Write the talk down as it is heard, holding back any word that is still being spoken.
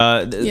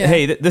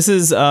Hey, this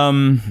is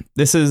an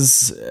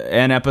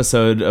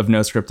episode of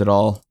No Script at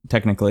All,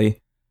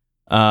 technically.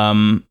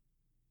 Our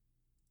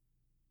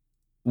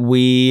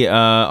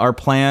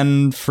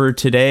plan for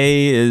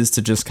today is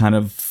to just kind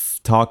of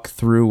talk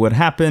through what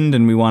happened,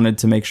 and we wanted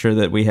to make sure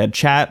that we had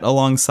chat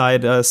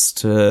alongside us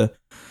to,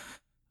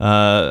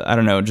 I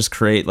don't know, just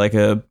create like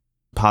a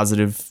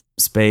positive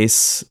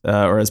space,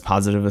 or as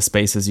positive a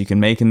space as you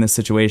can make in this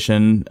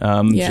situation,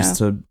 just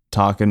to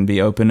talk and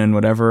be open and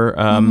whatever.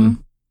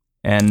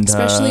 And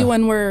especially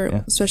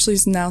especially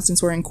now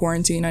since we're in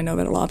quarantine, I know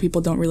that a lot of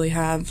people don't really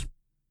have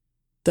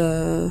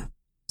the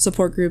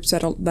support groups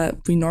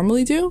that we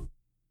normally do.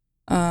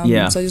 So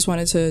I just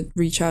wanted to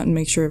reach out and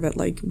make sure that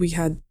like we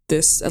had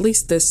at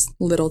least this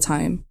little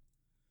time,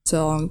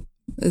 so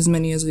as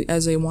many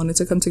as they wanted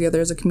to come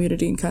together as a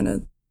community and kind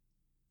of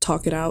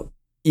talk it out.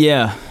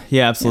 Yeah,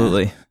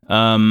 absolutely.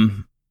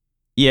 So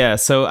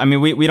I mean,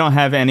 we don't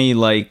have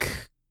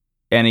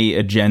any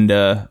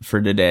agenda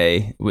for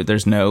today. There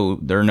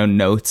are no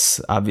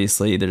notes.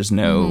 Obviously, there's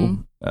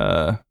no.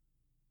 I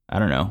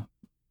don't know.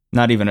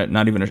 Not even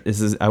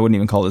I wouldn't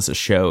even call this a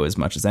show as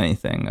much as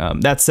anything.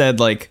 That said,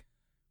 like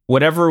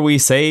whatever we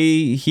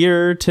say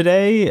here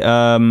today,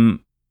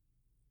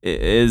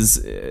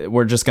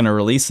 we're just gonna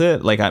release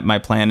it. Like my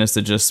plan is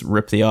to just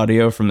rip the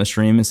audio from the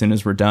stream as soon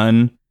as we're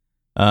done.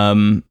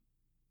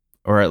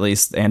 Or at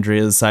least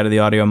Andrea's side of the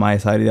audio, my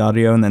side of the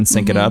audio, and then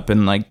sync it up.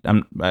 And like,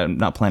 I'm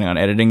not planning on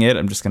editing it.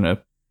 I'm just going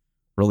to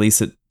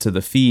release it to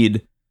the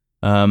feed.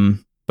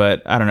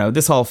 But I don't know.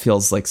 This all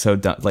feels like so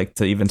like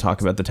to even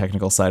talk about the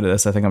technical side of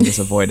this. I think I'm just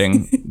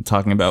avoiding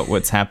talking about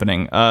what's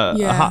happening.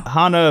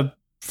 Hannah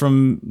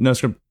from No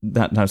Script,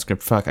 not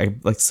Script. Fuck, I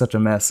like such a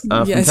mess.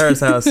 From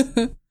Terrace House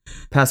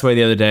passed away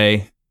the other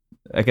day.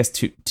 I guess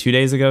two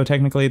days ago,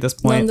 technically at this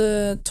point. On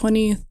the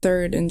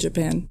 23rd in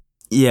Japan.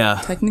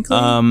 Yeah. Technically.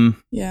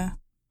 Yeah.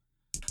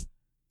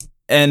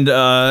 And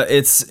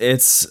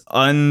it's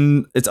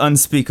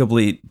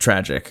unspeakably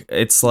tragic.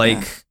 It's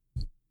like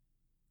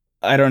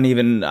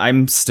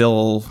I'm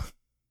still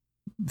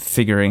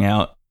figuring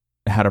out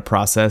how to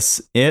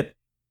process it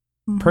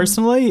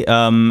personally.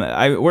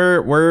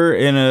 We're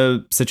in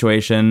a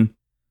situation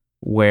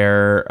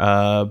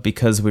where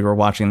because we were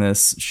watching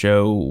this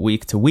show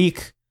week to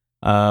week,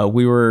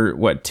 we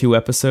were 2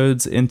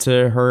 episodes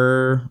into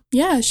her.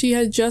 Yeah, she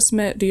had just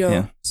met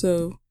Rio.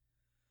 So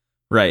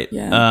right.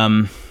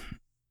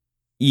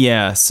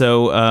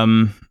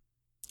 So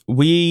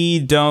we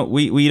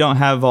don't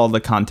have all the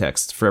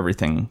context for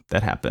everything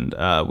that happened.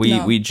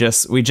 We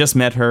just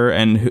met her,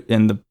 and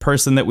the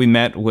person that we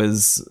met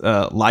was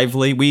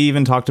lively. We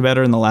even talked about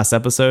her in the last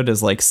episode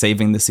as like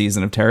saving the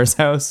season of Terrace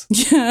House.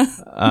 Yeah.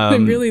 I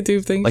really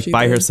do think like she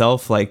by did.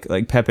 herself, like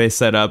Pepe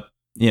set up.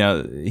 You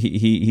know,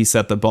 he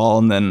set the ball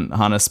and then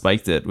Hannah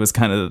spiked it, was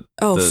kind of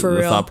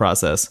the thought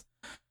process.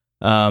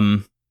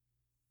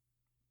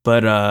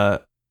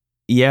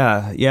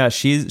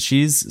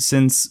 She's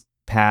since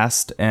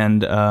passed,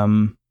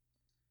 and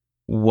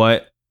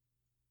what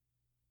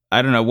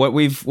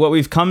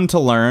we've come to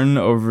learn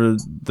over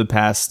the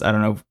past,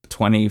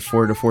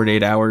 24 to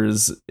 48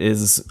 hours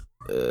is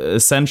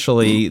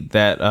essentially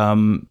that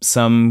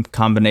some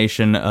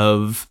combination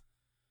of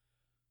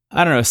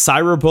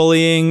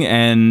cyberbullying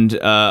and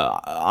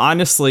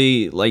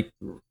honestly, like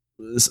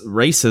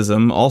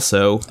racism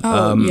also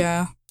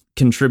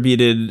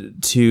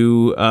contributed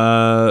to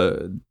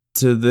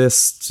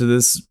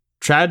this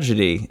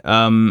tragedy.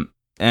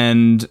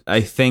 And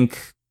I think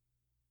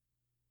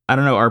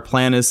our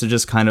plan is to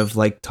just kind of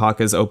like talk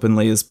as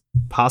openly as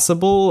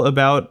possible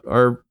about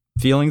our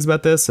feelings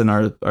about this and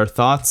our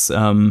thoughts,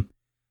 and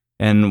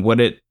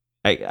what it.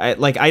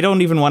 I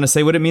don't even want to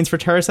say what it means for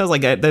Terrace House.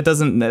 Like that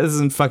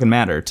doesn't fucking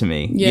matter to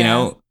me. Yeah. You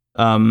know,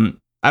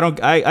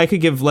 I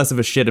could give less of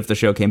a shit if the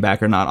show came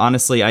back or not.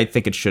 Honestly, I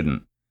think it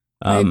shouldn't.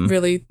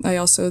 I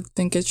also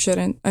think it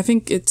shouldn't. I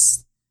think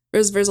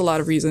there's a lot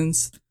of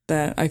reasons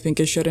that I think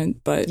it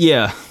shouldn't, but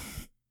yeah,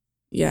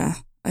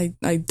 I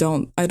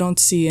don't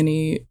see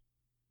any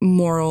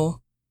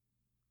moral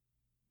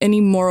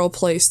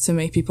place to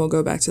make people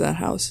go back to that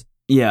house.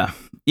 Yeah.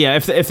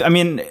 If I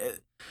mean,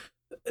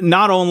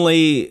 not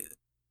only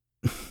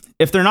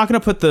if they're not going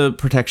to put the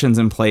protections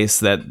in place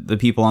that the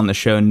people on the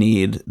show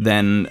need,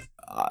 then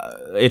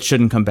it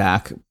shouldn't come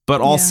back. But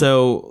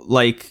also,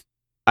 like,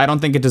 I don't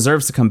think it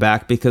deserves to come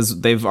back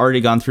because they've already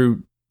gone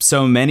through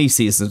so many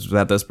seasons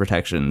without those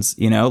protections.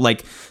 You know,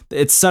 like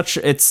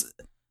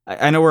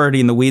I know we're already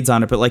in the weeds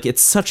on it, but like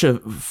it's such a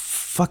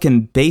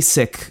fucking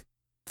basic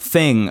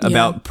thing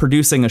about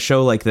producing a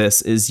show like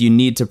this is you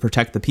need to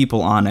protect the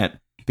people on it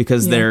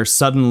because they're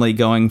suddenly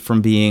going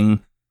from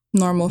being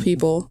normal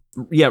people,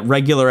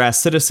 regular ass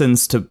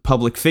citizens to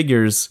public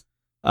figures.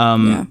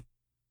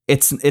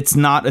 It's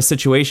not a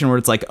situation where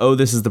it's like, oh,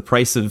 this is the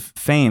price of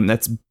fame.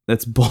 That's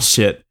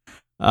bullshit.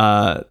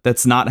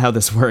 That's not how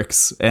this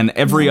works. And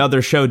every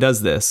other show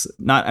does this.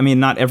 Not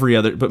every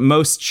other, but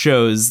most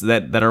shows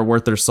that are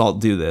worth their salt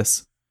do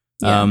this.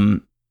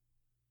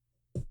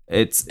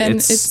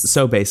 It's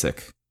so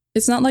basic.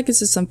 It's not like it's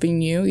just something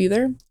new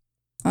either.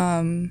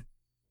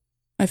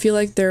 I feel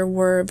like there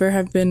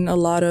have been a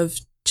lot of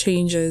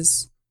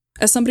changes.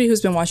 As somebody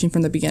who's been watching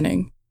from the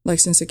beginning, like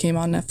since it came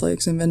on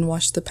Netflix and then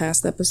watched the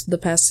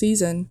past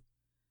season,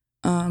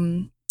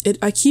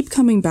 I keep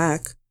coming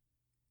back.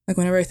 Like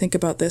whenever I think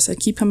about this, I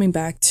keep coming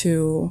back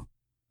to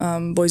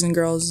Boys and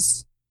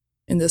Girls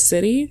in the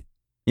City.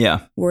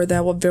 Yeah. Where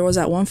there was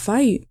that one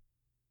fight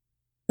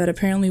that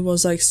apparently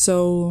was like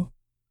so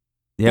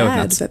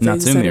bad with that they Natsumi,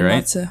 decided right?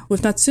 not to,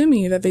 with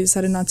Natsumi, that they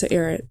decided not to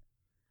air it.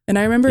 And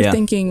I remember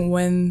thinking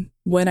when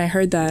I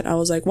heard that, I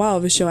was like, wow,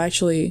 this show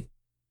actually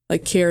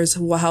like cares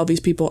how these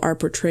people are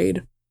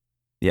portrayed.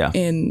 Yeah.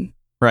 In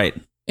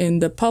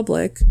the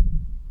public.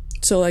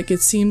 So like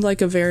it seemed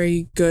like a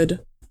very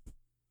good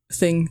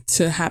thing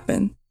to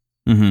happen.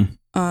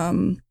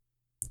 Mm-hmm.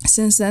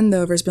 Since then,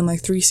 though, there's been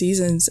like 3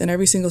 seasons, and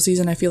every single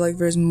season, I feel like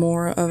there's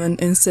more of an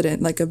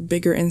incident, like a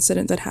bigger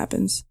incident that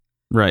happens.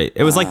 Right.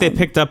 It was like they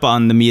picked up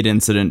on the meat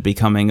incident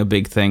becoming a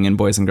big thing in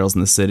Boys and Girls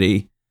in the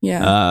City.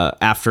 Yeah.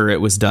 After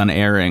it was done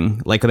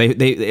airing, like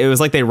it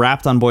was like they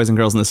wrapped on Boys and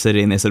Girls in the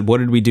City, and they said, "What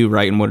did we do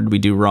right and what did we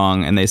do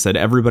wrong?" And they said,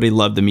 "Everybody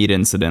loved the meat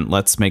incident.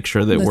 Let's make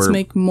sure that let's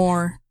make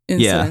more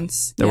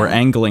incidents. That we're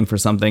angling for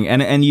something."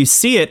 And you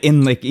see it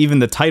in like even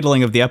the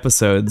titling of the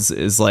episodes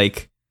is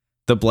like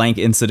the blank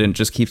incident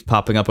just keeps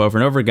popping up over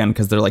and over again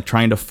because they're like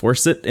trying to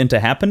force it into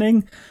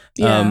happening.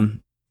 Yeah.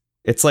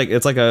 It's like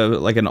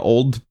an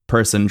old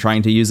person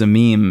trying to use a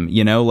meme,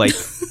 you know, like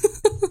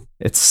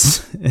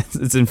it's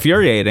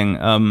infuriating.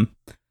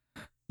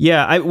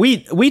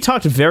 We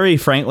talked very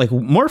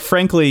more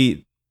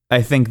frankly,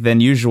 I think, than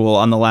usual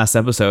on the last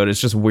episode.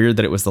 It's just weird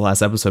that it was the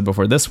last episode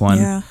before this one.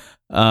 Yeah.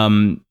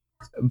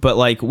 But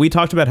like we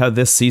talked about how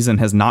this season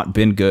has not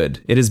been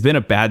good. It has been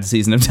a bad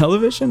season of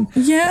television.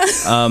 Yeah.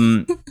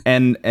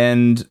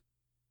 And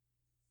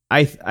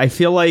I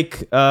feel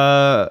like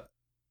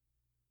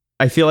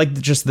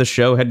just the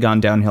show had gone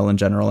downhill in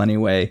general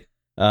anyway.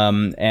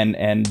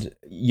 And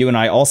you and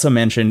I also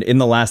mentioned in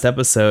the last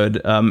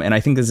episode, and I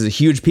think this is a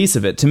huge piece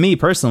of it. To me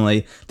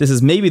personally, this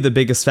is maybe the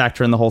biggest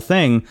factor in the whole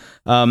thing.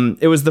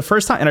 It was the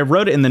first time, and I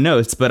wrote it in the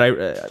notes, but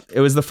it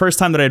was the first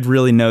time that I'd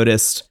really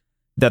noticed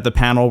that the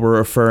panel were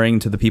referring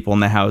to the people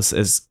in the house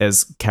as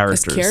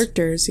characters. As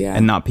characters, yeah.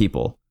 And not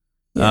people.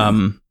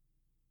 Yeah.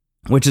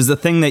 Which is a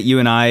thing that you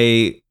and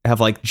I have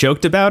like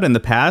joked about in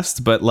the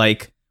past, but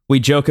like we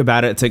joke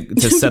about it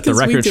to set the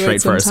record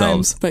straight for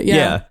ourselves. But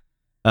yeah.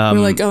 We're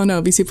like, oh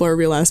no, these people are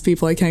real ass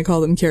people. I can't call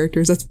them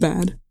characters. That's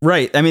bad.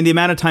 Right. I mean, the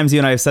amount of times you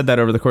and I have said that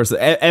over the course of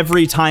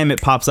every time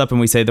it pops up and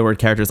we say the word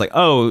characters, like,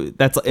 oh,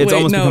 it's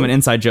almost become an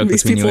inside joke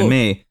between you and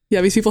me.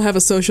 Yeah, these people have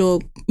a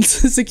social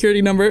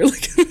security number.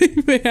 Like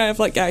they have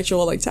like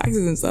actual like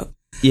taxes and stuff.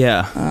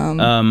 Yeah.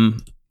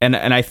 And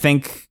I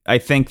think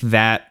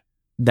that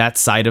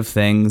side of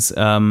things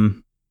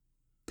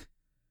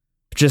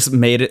just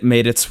made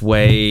its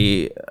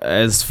way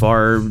as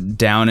far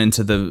down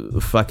into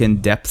the fucking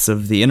depths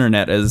of the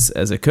internet as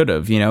it could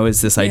have, you know, is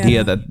this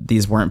idea that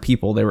these weren't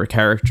people, they were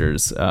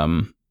characters.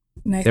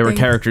 They were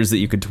characters that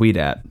you could tweet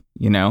at,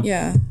 you know?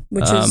 Yeah,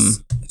 which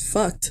is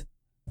fucked.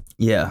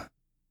 Yeah.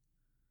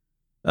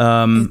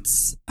 I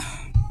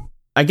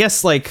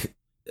guess like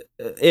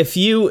if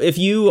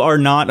you're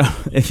not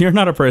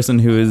a person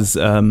who is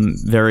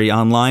very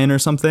online or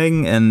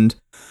something and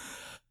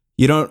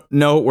you don't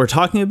know what we're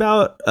talking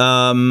about,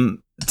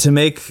 to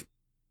make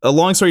a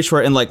long story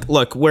short, and like,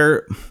 look,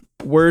 we're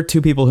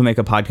 2 people who make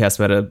a podcast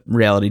about a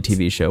reality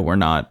TV show. We're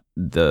not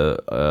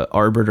the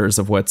arbiters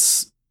of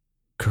what's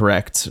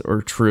correct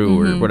or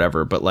true or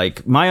whatever. But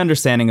like my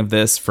understanding of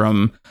this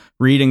from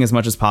reading as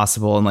much as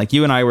possible, and like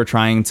you and I were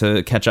trying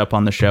to catch up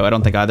on the show. I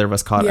don't think either of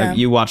us caught.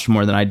 You watched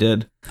more than I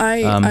did.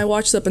 I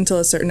watched up until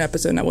a certain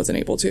episode and I wasn't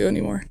able to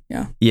anymore.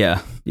 Yeah.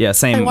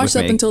 Same. I watched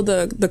with up me. until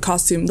the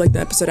costume, like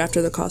the episode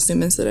after the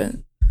costume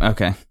incident.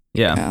 Okay.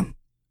 Yeah.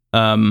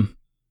 I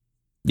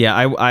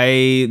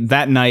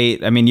that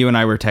night, I mean, you and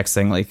I were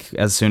texting like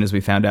as soon as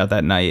we found out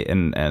that night,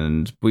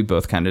 and we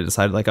both kind of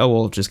decided like, oh,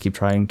 we'll just keep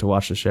trying to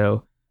watch the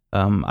show.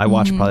 I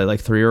watched probably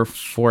like 3 or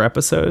 4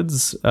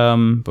 episodes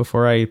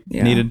before I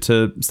needed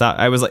to stop.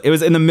 I was like, it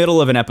was in the middle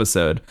of an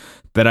episode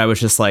that I was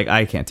just like,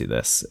 I can't do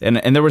this, and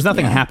there was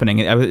nothing happening.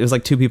 It was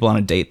like 2 people on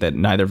a date that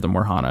neither of them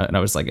were Hana, and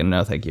I was like,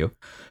 no, thank you.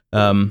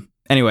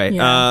 Anyway,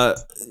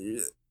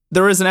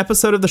 there was an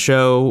episode of the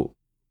show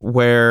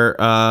where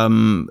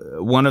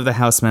one of the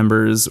house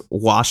members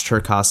washed her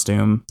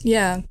costume.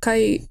 Yeah,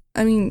 Kai.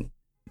 I mean,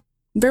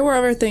 there were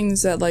other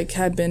things that like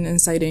had been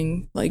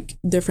inciting like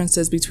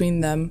differences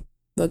between them.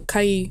 But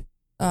Kai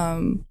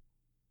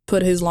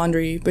put his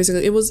laundry.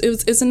 Basically,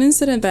 it's an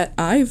incident that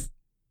I've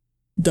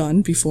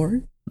done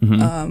before.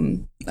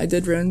 I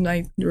did ruin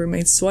my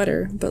roommate's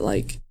sweater, but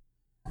like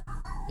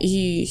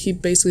he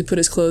basically put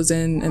his clothes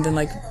in and then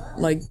like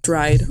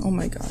dried. Oh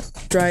my god,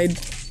 dried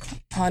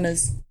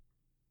Hana's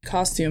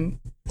costume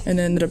and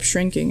it ended up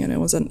shrinking, and it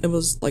was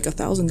like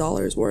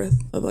 $1,000 worth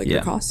of like her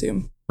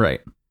costume.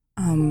 Right.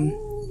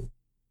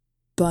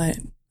 But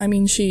I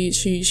mean,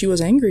 she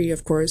was angry,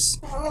 of course.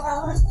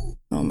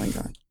 Oh my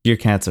God. Your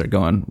cats are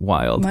going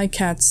wild. My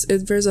cats,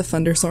 there's a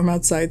thunderstorm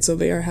outside, so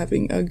they are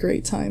having a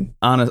great time.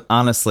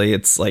 Honestly,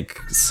 it's like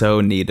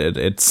so needed.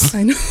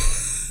 I know.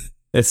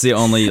 It's the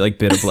only like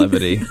bit of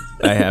levity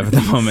I have at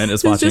the moment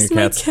is watching your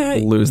cats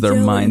lose their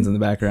minds in the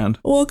background.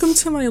 Welcome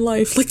to my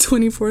life, like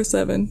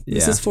 24/7.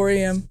 This is 4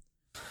 a.m.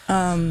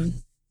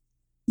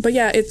 But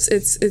yeah,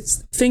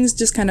 it's things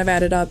just kind of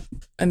added up,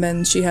 and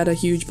then she had a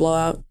huge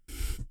blowout.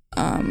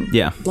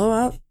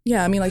 Blowout.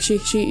 Yeah, I mean, like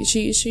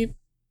she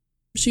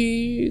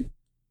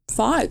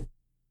fought,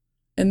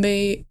 and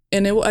I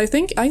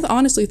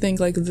honestly think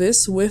like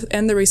this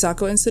and the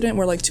Risako incident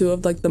were like two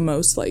of like the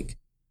most like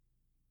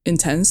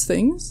intense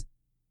things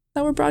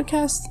that were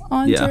broadcast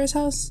on Terrace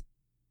House.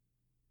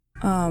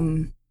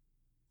 And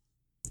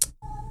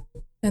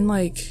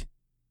like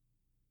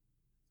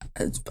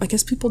I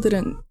guess people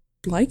didn't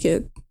like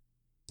it,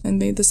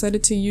 and they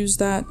decided to use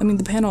that. I mean,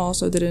 the panel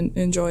also didn't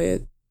enjoy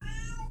it,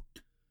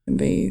 and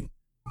they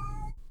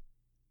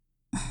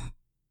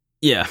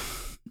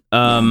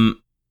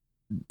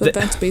but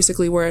that's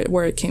basically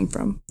where it came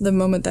from. The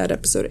moment that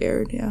episode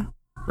aired,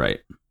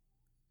 right,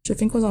 which I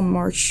think was on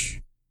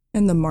March,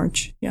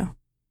 March,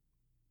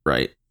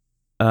 right,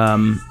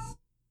 and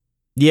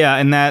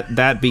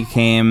that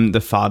became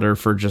the fodder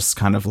for just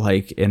kind of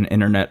like an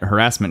internet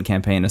harassment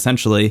campaign,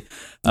 essentially.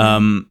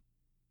 Look,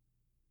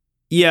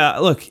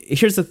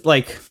 here's the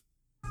like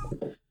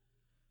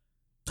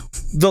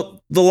the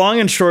long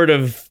and short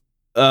of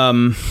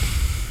it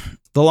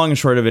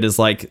is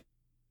like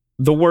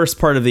the worst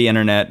part of the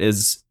internet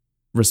is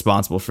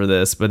responsible for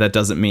this, but that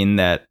doesn't mean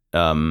that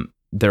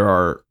there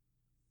are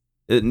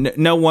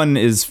no one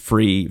is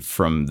free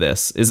from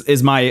this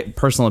is my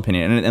personal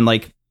opinion. And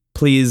like,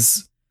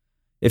 please,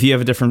 if you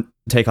have a different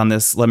take on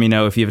this, let me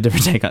know. If you have a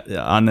different take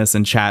on this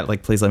in chat,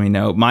 like, please let me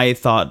know. My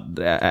thought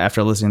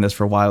after listening to this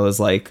for a while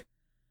is like,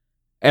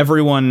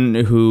 everyone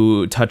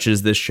who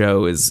touches this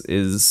show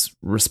is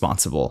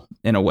responsible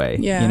in a way,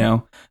 you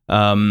know?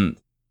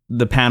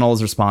 The panel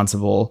is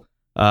responsible.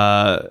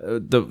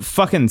 The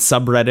fucking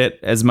subreddit,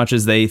 as much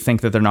as they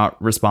think that they're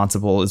not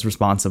responsible, is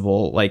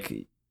responsible.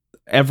 Like,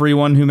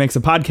 everyone who makes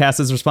a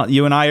podcast is responsible.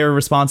 You and I are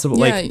responsible.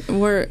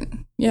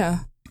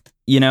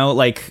 You know,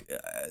 like,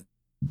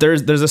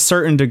 there's a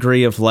certain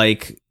degree of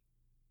like,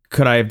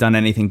 could I have done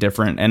anything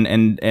different?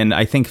 And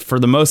I think for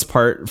the most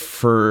part,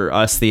 for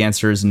us, the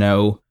answer is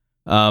no.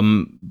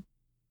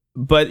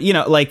 But you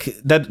know, like,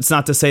 that's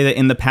not to say that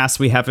in the past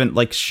we haven't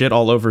like shit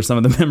all over some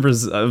of the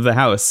members of the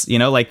house, you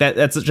know, like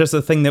that's just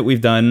a thing that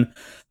we've done,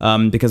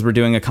 because we're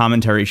doing a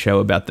commentary show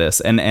about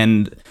this.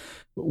 And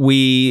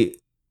we,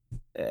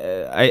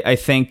 I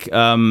think,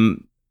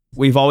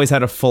 we've always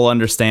had a full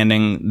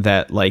understanding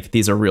that like,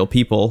 these are real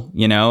people,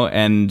 you know,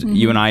 and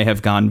you and I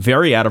have gone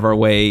very out of our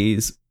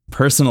ways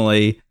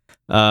personally,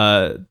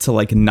 to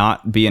like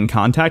not be in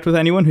contact with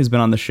anyone who's been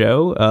on the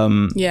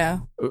show.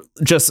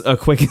 Just a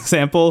quick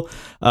example.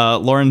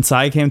 Lauren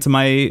Tsai came to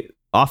my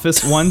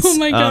office once. Oh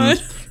my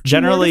God.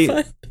 Generally,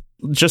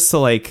 just to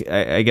like,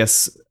 I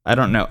guess, I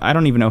don't know. I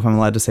don't even know if I'm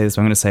allowed to say this,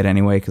 but I'm going to say it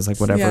anyway, because like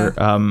whatever.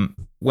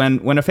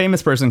 When a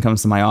famous person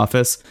comes to my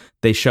office,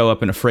 they show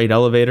up in a freight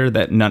elevator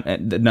that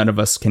none of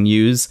us can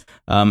use,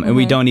 and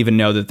we don't even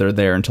know that they're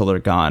there until they're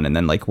gone. And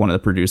then like one of the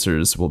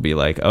producers will be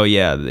like, "Oh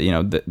yeah, you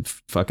know, the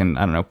fucking,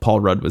 I don't know,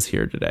 Paul Rudd was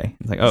here today."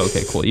 It's like, "Oh,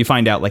 okay, cool." You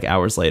find out like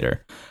hours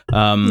later.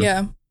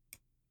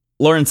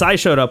 Lauren Tsai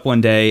showed up one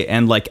day,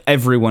 and like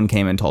everyone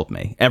came and told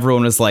me.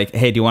 Everyone was like,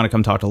 "Hey, do you want to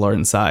come talk to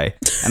Lauren Tsai?"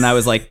 And I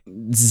was like,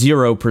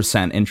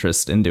 0%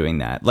 interest in doing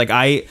that. Like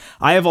I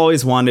have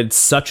always wanted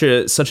such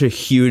a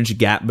huge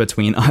gap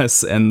between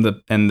us and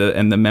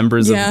the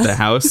members of the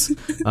house,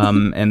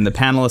 and the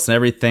panelists and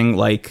everything.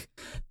 Like,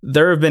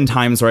 there have been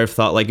times where I've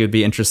thought like it would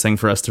be interesting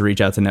for us to reach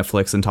out to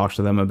Netflix and talk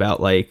to them about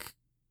like,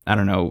 I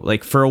don't know,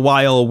 like for a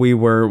while we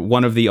were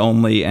one of the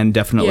only and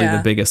definitely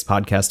the biggest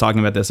podcast talking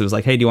about this. It was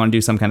like, hey, do you want to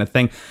do some kind of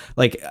thing?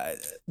 Like,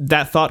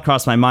 that thought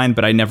crossed my mind,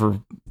 but I never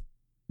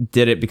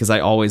did it because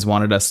I always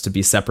wanted us to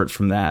be separate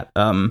from that.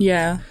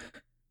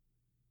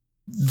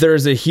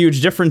 There's a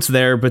huge difference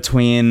there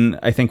between,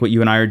 I think, what you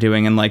and I are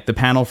doing and like the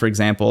panel, for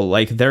example.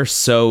 Like, they're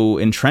so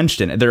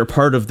entrenched in it. They're a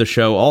part of the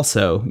show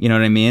also. You know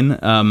what I mean?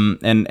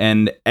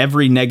 And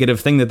every negative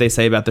thing that they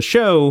say about the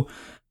show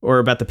or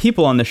about the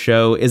people on the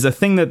show is a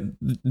thing that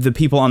the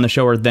people on the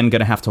show are then going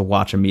to have to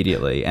watch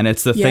immediately. And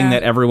it's the thing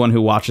that everyone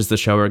who watches the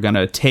show are going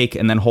to take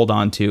and then hold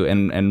on to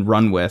and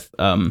run with.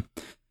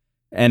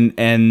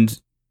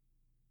 And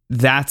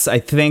that's, I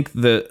think,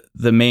 the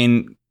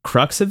main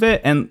crux of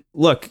it. And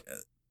look,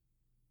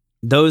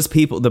 those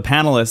people, the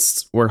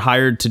panelists, were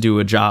hired to do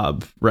a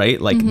job,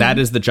 right? Like, that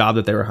is the job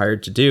that they were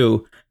hired to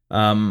do.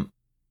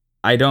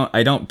 I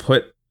don't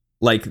put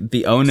like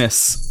the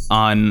onus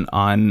on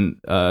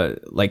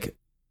like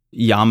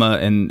Yama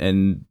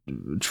and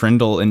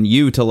Trindle and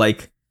you to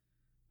like,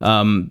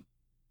 I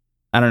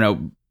don't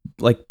know,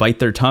 like bite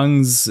their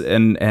tongues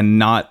and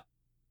not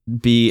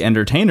be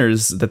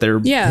entertainers that they're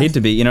paid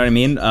to be, you know what I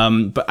mean?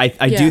 But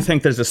I do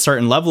think there's a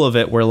certain level of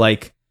it where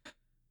like,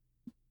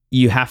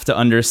 you have to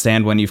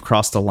understand when you've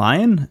crossed a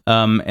line.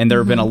 And there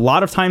have been a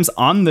lot of times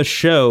on the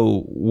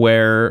show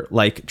where,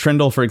 like,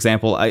 Trindle, for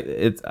example,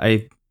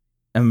 I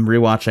am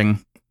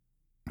rewatching,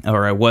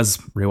 or I was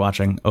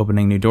rewatching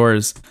Opening New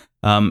Doors.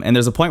 And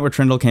there's a point where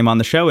Trindle came on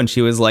the show and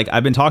she was like,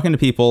 I've been talking to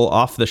people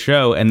off the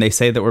show and they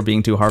say that we're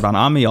being too hard on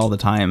Ami all the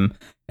time,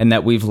 and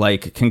that we've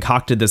like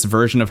concocted this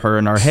version of her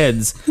in our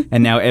heads.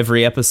 And now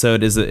every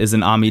episode is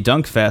an Ami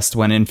dunk fest,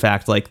 when in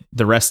fact, like,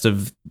 the rest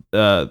of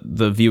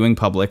the viewing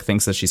public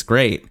thinks that she's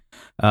great.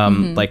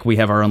 Like, we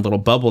have our own little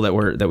bubble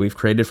that we've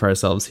created for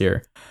ourselves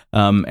here.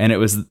 And it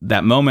was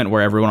that moment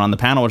where everyone on the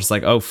panel was just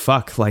like, oh,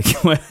 fuck, like,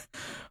 what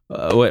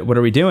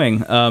are we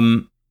doing?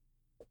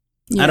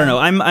 Yeah. I don't know.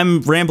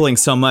 I'm rambling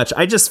so much.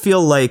 I just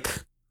feel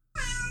like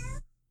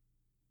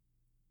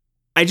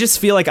I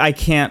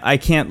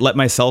can't let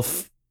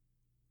myself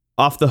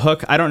off the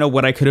hook. I don't know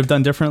what I could have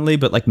done differently,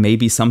 but like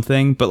maybe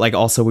something. But like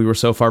also we were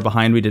so far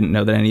behind, we didn't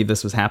know that any of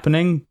this was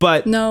happening.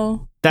 But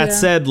no. That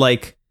said,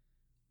 like,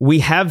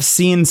 we have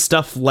seen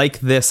stuff like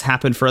this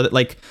happen for other,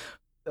 like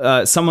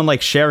someone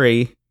like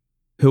Sherry,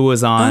 who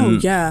was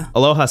on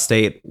Aloha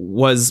State,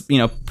 was, you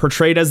know,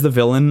 portrayed as the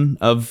villain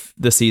of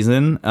the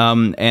season,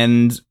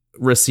 and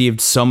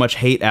received so much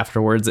hate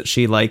afterwards that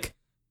she like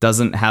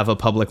doesn't have a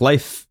public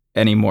life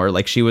anymore.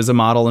 Like, she was a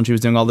model and she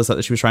was doing all this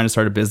other, she was trying to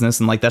start a business,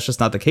 and like that's just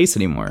not the case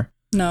anymore.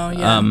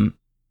 No,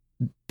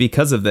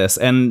 because of this.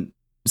 And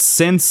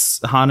since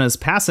Hana's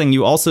passing,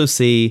 you also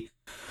see,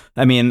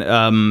 I mean,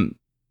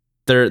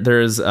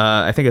 there's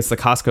I think it's the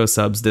Costco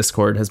subs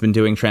Discord has been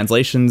doing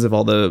translations of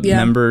all the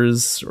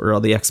members, or all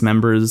the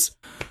ex-members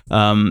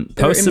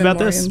posts about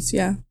this.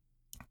 Yeah.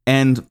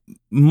 And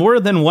more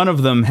than one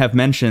of them have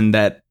mentioned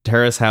that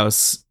Terrace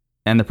House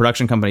and the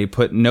production company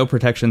put no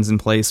protections in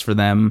place for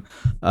them,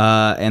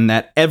 and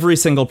that every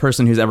single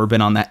person who's ever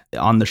been on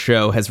the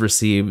show has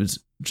received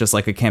just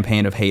like a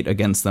campaign of hate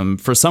against them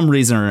for some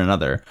reason or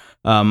another.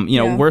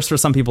 Worse for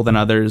some people than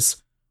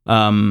others.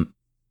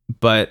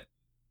 But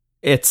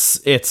it's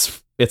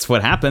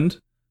what happened.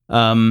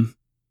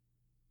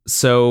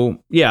 So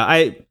yeah,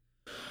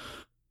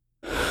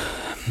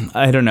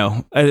 I don't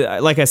know.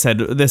 Like I said,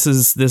 this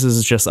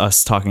is just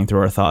us talking through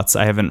our thoughts.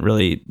 I haven't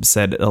really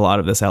said a lot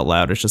of this out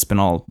loud. It's just been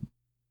all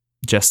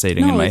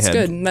gestating in my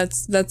head. No,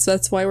 it's good.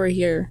 That's why we're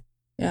here.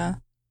 Yeah.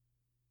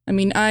 I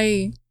mean,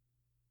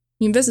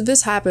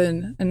 this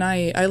happened, and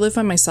I live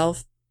by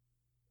myself.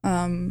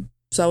 So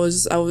I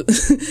was,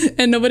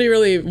 and nobody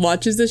really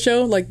watches the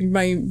show. Like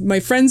my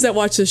friends that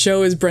watch the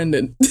show is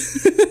Brendan.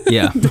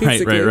 Yeah.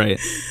 Right.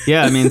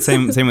 Yeah. I mean,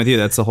 same with you.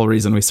 That's the whole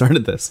reason we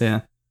started this.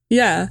 Yeah.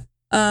 Yeah.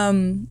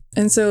 And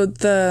so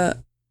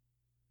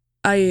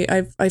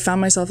I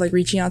found myself like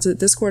reaching out to the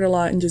Discord a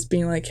lot and just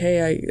being like,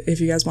 hey, if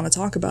you guys want to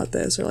talk about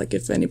this, or like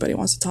if anybody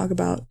wants to talk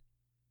about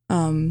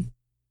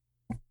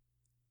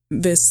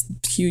this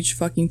huge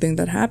fucking thing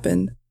that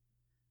happened,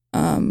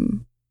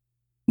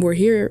 we're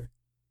here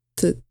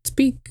to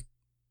speak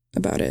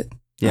about it.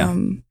 Yeah.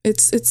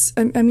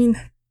 I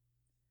mean,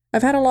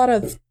 I've had a lot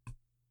of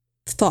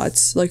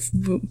thoughts like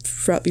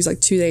throughout these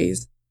like 2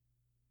 days.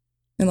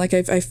 And like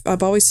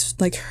I've always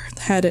like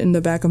had it in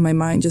the back of my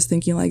mind, just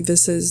thinking like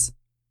this is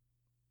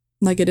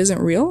like it isn't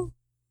real.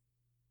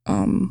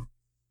 But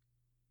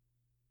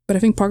I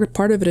think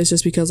part of it is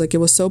just because like it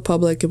was so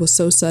public, it was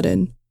so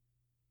sudden,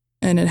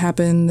 and it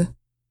happened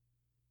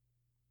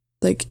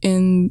like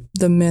in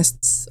the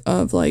midst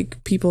of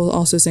like people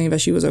also saying that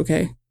she was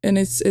okay, and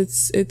it's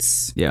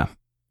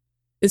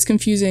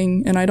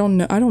confusing, and I don't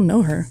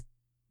know her,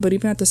 but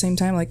even at the same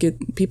time, like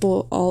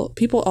people all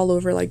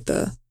over like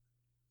the.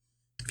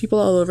 People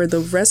all over the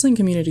wrestling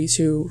community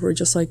too were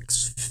just like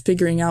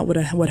figuring out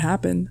what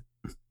happened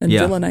and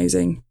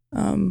villainizing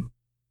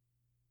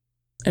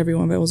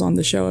everyone that was on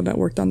the show and that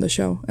worked on the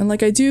show. And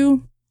like I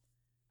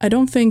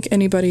don't think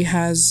anybody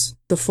has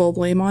the full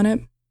blame on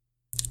it.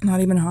 Not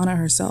even Hana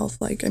herself.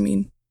 Like, I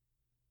mean,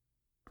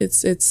 it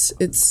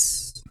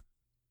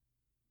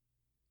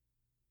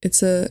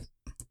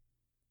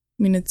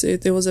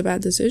was a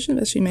bad decision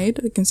that she made.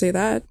 I can say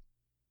that.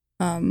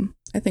 I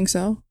think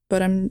so.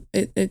 But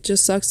it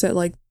just sucks that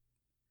like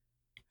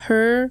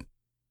her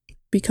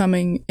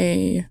becoming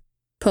a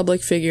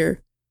public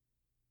figure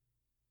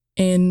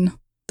in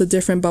the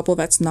different bubble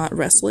that's not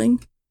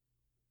wrestling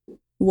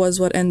was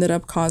what ended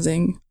up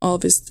causing all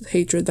of his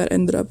hatred that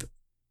ended up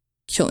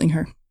killing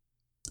her.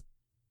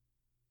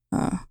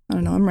 I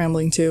don't know, I'm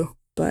rambling too,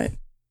 but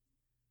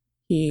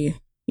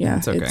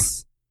it's okay.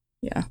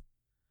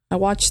 I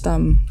watched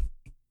I've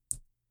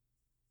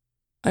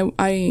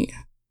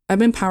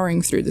been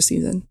powering through the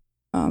season.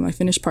 I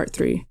finished part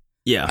 3.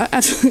 Yeah.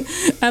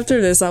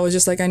 After this, I was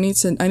just like, I need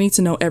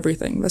to know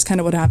everything. That's kind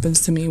of what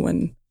happens to me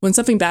when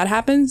something bad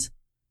happens.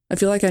 I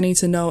feel like I need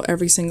to know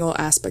every single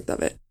aspect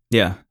of it.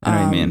 Yeah, I know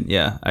what you mean.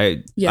 Yeah,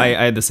 I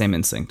had the same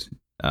instinct.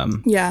 I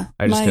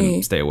just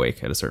couldn't stay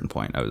awake at a certain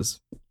point. I was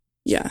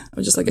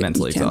just like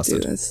mentally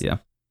exhausted. Yeah.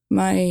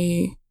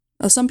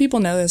 Some people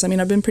know this. I mean,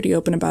 I've been pretty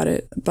open about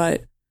it,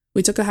 but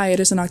we took a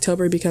hiatus in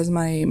October because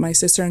my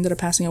sister ended up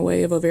passing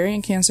away of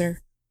ovarian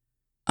cancer.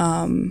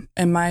 And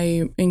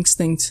my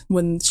instinct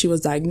when she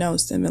was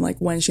diagnosed and then like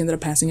when she ended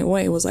up passing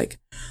away was like,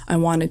 I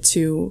wanted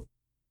to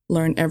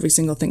learn every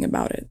single thing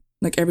about it,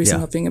 like every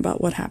single thing about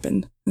what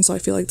happened. And so I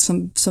feel like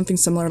something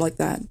similar like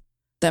that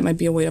might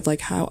be a way of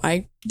like how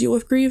I deal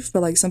with grief,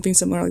 but like something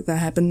similar like that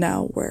happened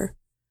now where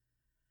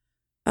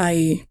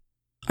I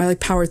like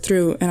powered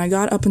through and I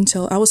got up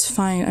until I was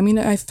fine. I mean,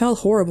 I felt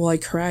horrible. I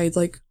cried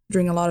like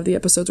during a lot of the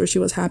episodes where she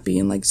was happy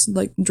and like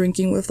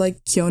drinking with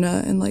like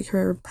Kiona and like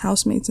her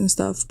housemates and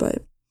stuff.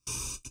 But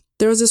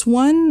there was this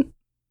one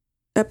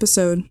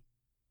episode.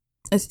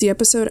 It's the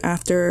episode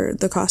after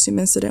the costume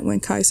incident when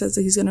Kai says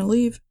that he's gonna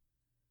leave.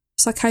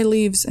 So Kai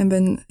leaves and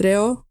then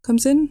Reo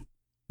comes in.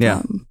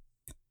 Yeah.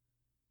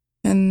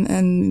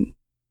 And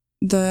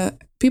the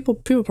people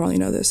probably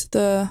know this.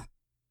 The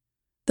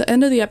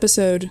end of the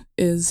episode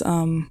is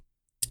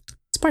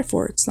it's part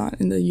 4. It's not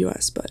in the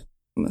US, but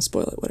I'm gonna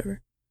spoil it,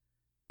 whatever.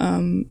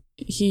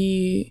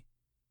 He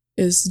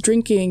is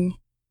drinking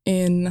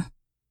on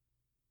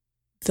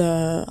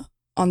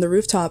the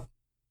rooftop,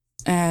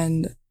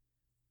 and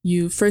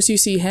you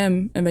see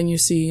him, and then you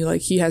see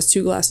like he has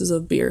 2 glasses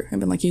of beer,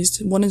 and then like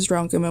one is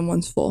drunk and then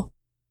one's full,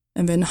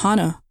 and then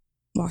Hana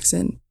walks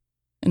in,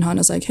 and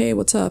Hana's like, "Hey,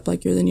 what's up?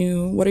 Like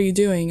what are you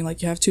doing?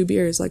 Like you have 2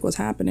 beers, like what's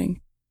happening?"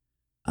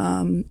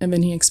 And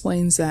then he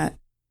explains that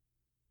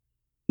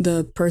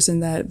the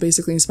person that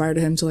basically inspired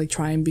him to like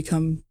try and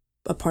become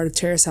a part of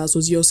Terrace House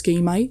was Yosuke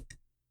Imai,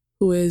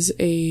 who is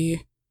a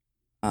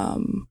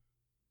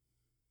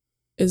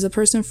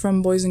person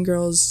from Boys and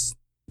Girls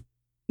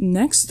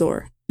Next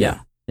Door.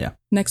 Yeah.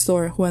 Next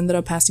Door, who ended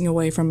up passing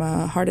away from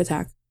a heart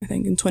attack, I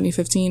think, in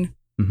 2015.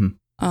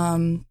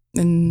 Mm-hmm.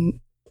 And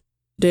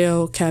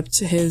Dale kept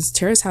his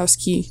Terrace House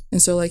key.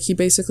 And so, like, he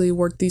basically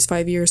worked these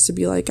 5 years to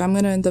be like, I'm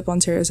going to end up on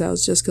Terrace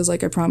House just because,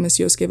 like, I promised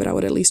Yosuke that I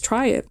would at least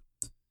try it.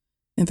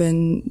 And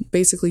then,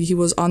 basically, he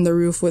was on the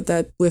roof with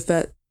that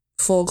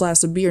full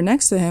glass of beer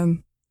next to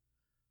him,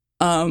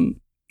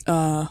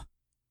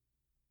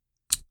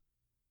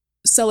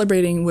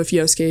 celebrating with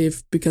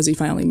Yosuke because he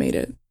finally made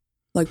it,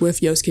 like,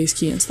 with Yosuke's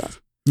key and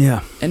stuff.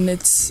 Yeah. And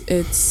it's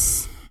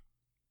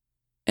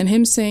and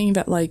him saying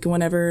that, like,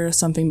 whenever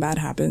something bad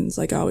happens,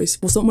 like,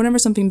 whenever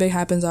something big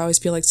happens, I always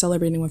feel like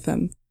celebrating with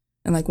him.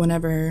 And, like,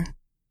 whenever,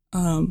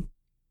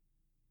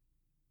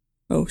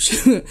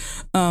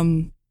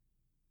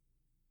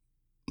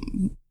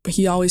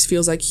 he always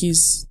feels like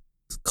he's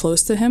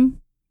close to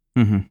him.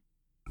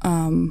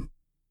 Mm-hmm.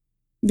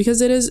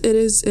 Because it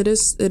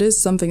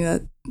is something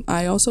that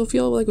I also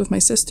feel like with my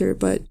sister,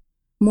 but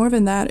more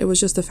than that, it was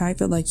just the fact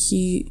that, like,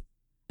 he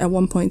at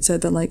one point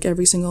said that, like,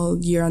 every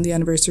single year on the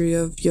anniversary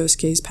of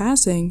Yosuke's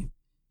passing,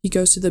 he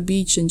goes to the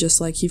beach and just,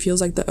 like, he feels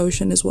like the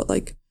ocean is what,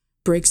 like,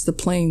 breaks the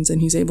plains,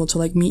 and he's able to,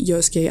 like, meet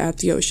Yosuke at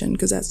the ocean,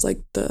 because that's, like,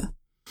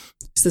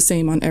 it's the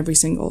same on every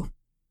single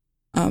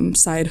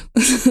side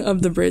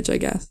of the bridge, I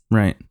guess.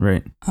 Right.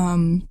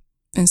 And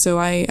so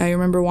I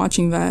remember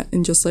watching that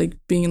and just, like,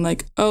 being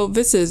like, oh,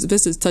 this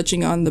is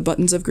touching on the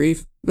buttons of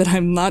grief that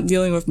I'm not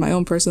dealing with my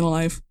own personal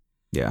life.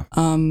 Yeah.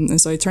 And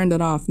so I turned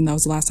it off, and that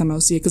was the last time I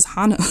would see it, because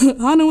Hana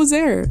was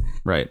there.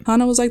 Right.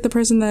 Hana was like the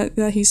person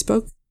that he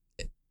spoke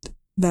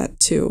that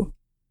to.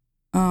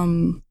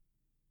 And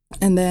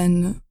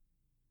then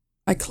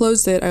I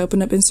closed it. I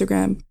opened up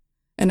Instagram,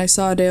 and I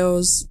saw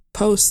Deo's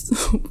post.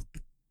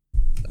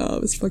 Oh,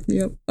 this fucked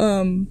me up.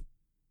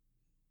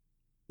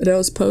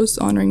 Deo's post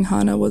honoring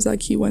Hana was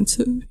like he went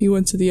to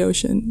the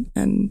ocean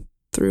and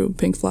threw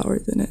pink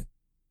flowers in it.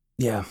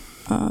 Yeah.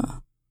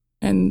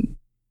 And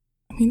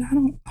I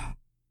mean,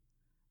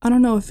 I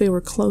don't know if they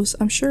were close.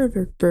 I'm sure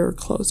they were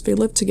close. They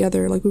lived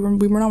together. Like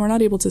we're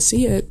not able to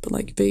see it, but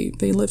like they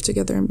lived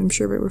together. I'm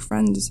sure they were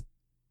friends.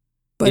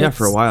 But yeah,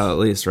 for a while at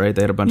least, right?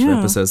 They had a bunch of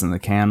episodes in the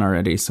can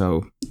already,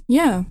 so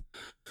yeah,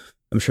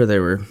 I'm sure they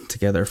were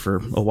together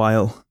for a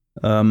while.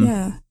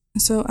 Yeah.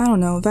 So I don't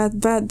know.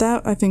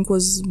 That I think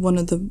was one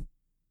of the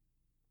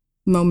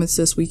moments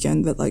this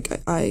weekend that like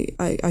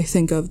I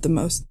think of the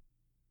most.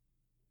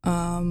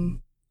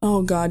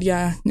 Oh God,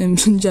 yeah.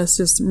 And Jess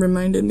just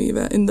reminded me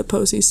that in the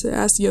post he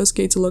asked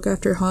Yosuke to look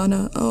after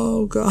Hana.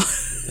 Oh God.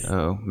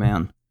 Oh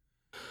man.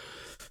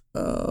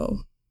 Oh.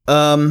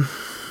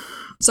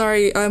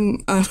 Sorry,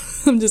 I'm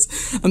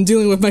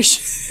dealing with my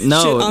shit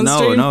on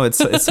stream. No, it's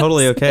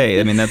totally okay.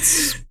 I mean,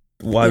 that's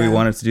why we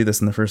wanted to do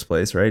this in the first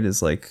place, right?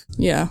 Is like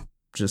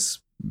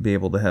just be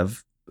able to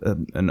have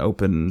an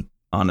open,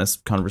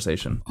 honest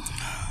conversation.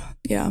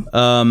 Yeah.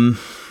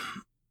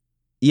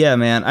 Yeah,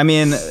 man. I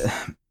mean,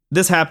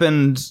 this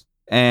happened,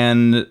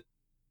 and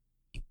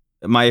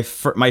my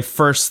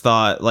first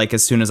thought, like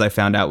as soon as I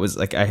found out, was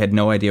like I had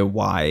no idea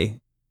why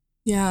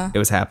it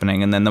was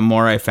happening, and then the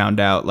more I found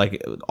out,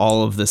 like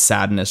all of the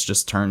sadness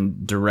just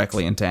turned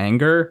directly into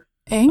anger,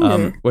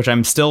 which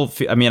I'm still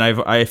I mean,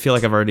 I feel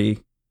like I've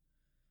already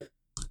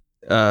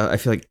I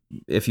feel like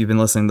if you've been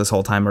listening this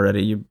whole time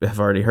already, you have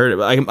already heard it.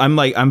 But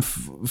I'm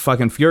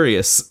fucking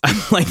furious.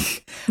 I'm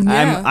like,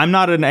 I'm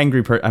not an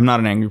angry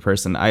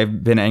person.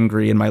 I've been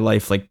angry in my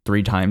life like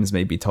 3 times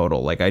maybe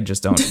total. Like I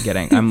just don't get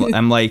angry.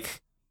 I'm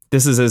like,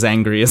 this is as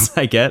angry as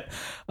I get.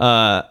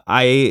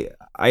 I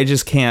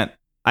just can't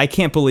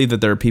believe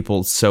that there are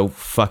people so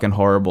fucking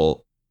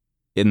horrible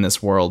in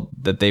this world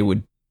that they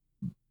would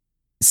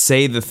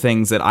say the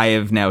things that I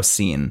have now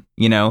seen,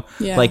 you know?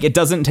 Yeah. Like, it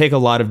doesn't take a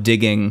lot of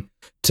digging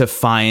to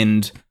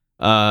find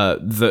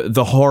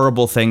the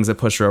horrible things that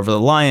push her over the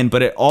line,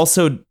 but it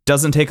also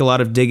doesn't take a lot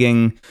of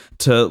digging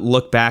to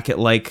look back at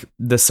like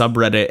the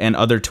subreddit and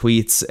other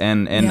tweets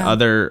and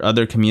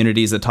other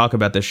communities that talk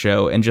about this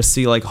show and just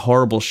see like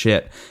horrible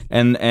shit.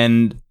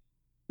 And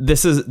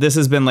this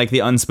has been like the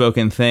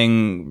unspoken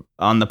thing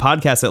on the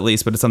podcast, at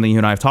least, but it's something you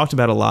and I have talked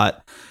about a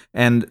lot.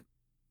 And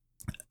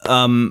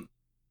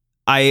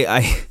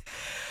I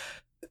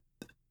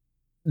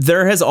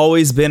there has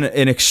always been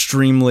an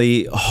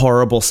extremely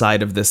horrible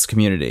side of this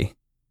community.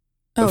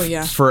 Oh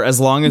yeah. For as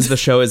long as the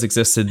show has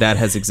existed, that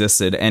has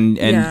existed. And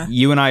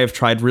you and I have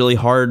tried really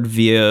hard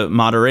via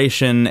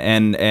moderation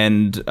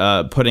and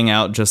putting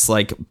out just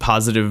like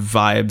positive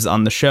vibes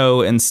on the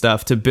show and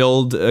stuff to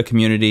build a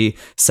community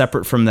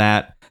separate from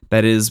that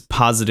is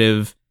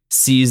positive,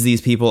 sees these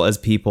people as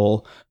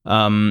people,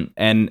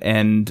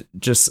 and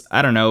just,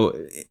 I don't know,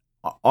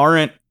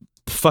 aren't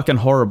fucking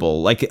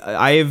horrible. Like,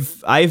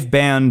 I've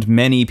banned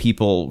many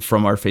people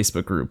from our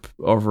Facebook group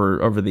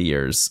over the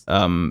years.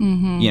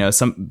 You know,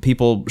 some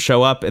people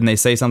show up and they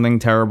say something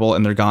terrible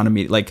and they're gone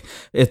immediately. Like,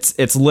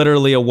 it's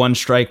literally a one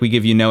strike, we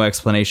give you no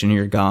explanation,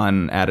 you're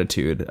gone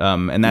attitude.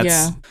 And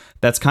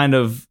that's kind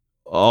of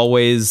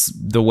always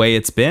the way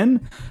it's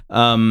been.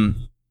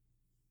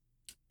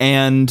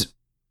 And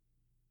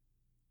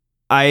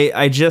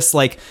I just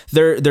like,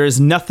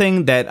 there's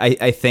nothing that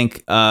I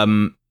think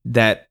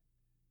that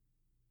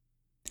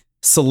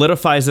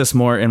solidifies this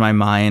more in my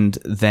mind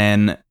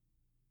than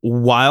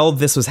while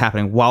this was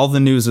happening, while the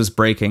news was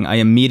breaking, I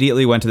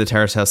immediately went to the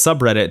Terrace House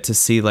subreddit to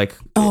see like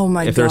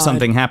if there was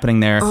something happening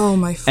there. Oh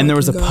my! And there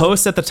was a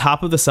post at the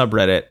top of the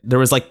subreddit. There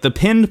was like the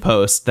pinned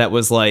post that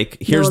was like,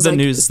 "Here's the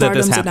news that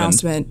this happened."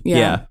 Announcement.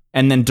 Yeah.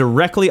 And then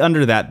directly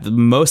under that, the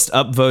most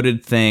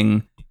upvoted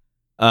thing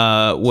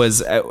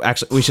was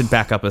actually, we should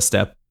back up a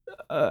step.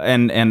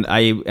 And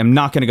I am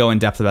not going to go in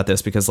depth about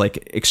this because like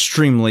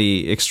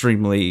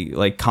extremely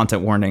like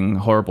content warning,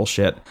 horrible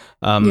shit.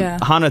 Hana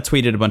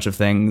tweeted a bunch of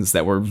things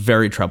that were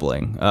very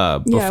troubling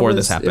before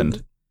this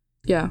happened.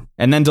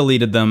 And then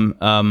deleted them.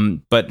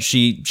 But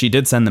she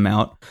did send them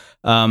out.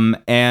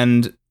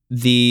 And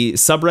the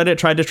subreddit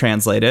tried to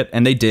translate it,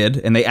 and they did,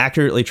 and they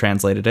accurately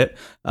translated it.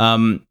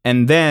 And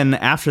then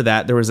after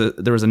that, there was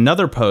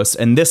another post,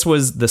 and this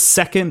was the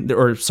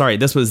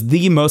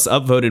most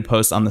upvoted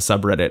post on the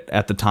subreddit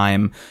at the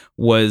time,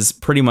 was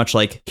pretty much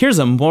like, here's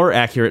a more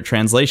accurate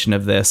translation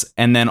of this,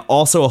 and then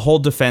also a whole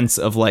defense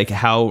of like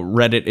how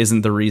Reddit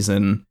isn't the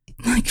reason.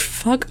 Like,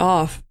 fuck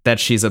off. That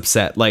she's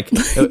upset. Like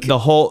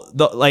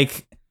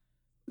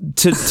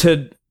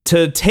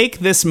to take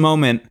this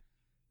moment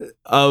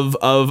of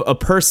a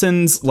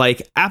person's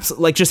like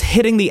just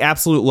hitting the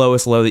absolute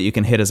lowest low that you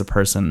can hit as a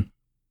person,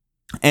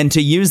 and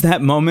to use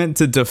that moment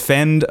to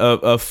defend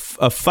a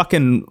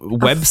fucking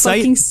website,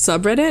 fucking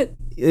subreddit,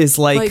 is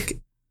like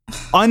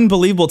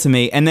unbelievable to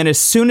me. And then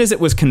as soon as it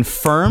was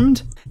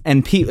confirmed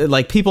and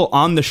people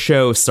on the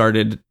show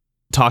started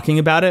talking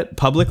about it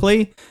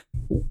publicly,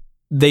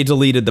 they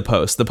deleted the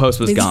post. The post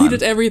was gone. They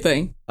deleted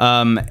everything.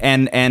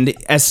 And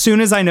as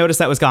soon as I noticed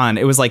that was gone,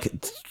 it was like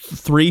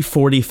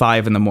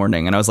 3:45 in the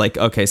morning, and I was like,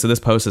 okay, so this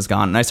post is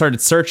gone. And I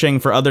started searching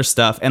for other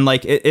stuff, and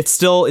like it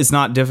still is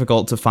not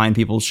difficult to find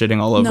people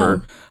shitting all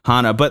over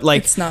Hana, but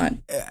like it's not.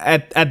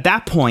 At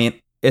that point,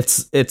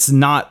 it's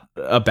not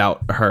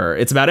about her.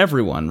 It's about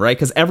everyone, right?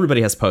 Because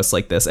everybody has posts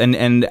like this,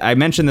 and I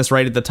mentioned this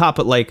right at the top,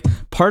 but like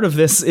part of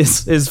this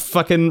is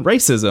fucking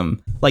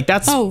racism. Like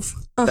that's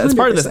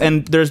part of this.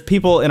 And there's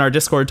people in our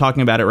Discord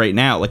talking about it right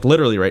now, like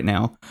literally right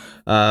now,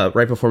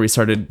 right before we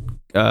started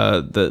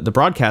the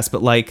broadcast.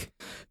 But like,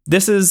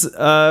 this is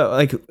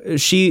like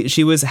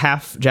she was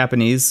half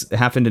Japanese,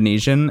 half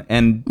Indonesian,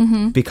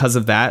 and because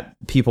of that,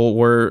 people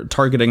were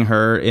targeting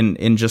her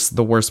in just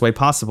the worst way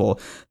possible.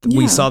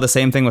 We saw the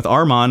same thing with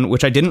Armon,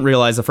 which I didn't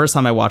realize the first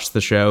time I watched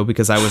the show,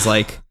 because I was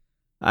like,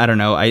 I don't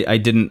know, I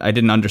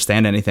didn't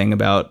understand anything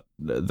about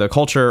the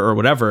culture or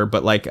whatever,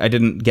 but like I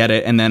didn't get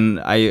it. And then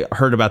I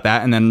heard about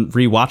that, and then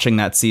rewatching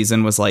that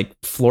season was like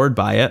floored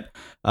by it.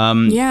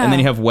 And then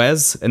you have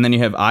Wes, and then you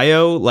have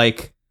Io.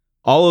 Like,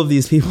 all of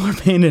these people are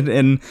painted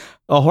in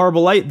a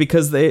horrible light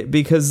because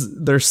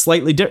they're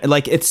slightly different.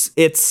 Like,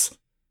 it's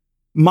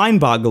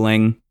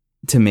mind-boggling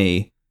to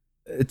me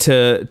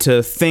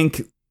to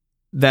think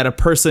that a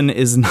person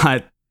is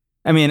not.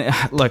 I mean,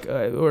 look,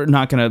 we're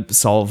not going to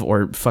solve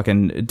or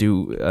fucking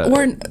do.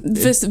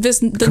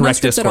 The No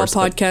Scripts at All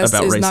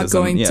podcast is not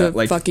going to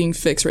fucking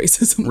fix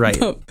racism. Right.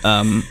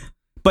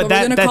 But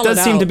that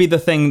does seem to be the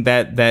thing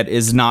that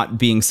is not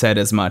being said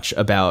as much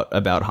about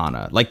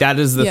Hana. Like, that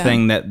is the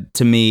thing that,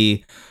 to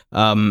me,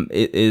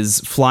 it is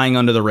flying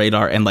under the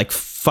radar, and like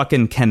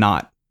fucking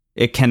cannot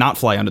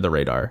fly under the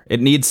radar.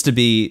 It needs to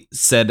be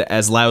said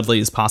as loudly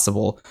as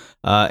possible,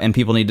 and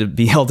people need to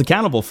be held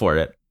accountable for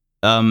it.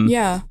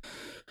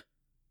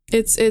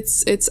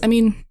 it's I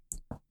mean,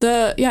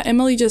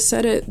 Emily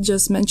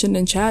just mentioned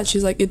in chat,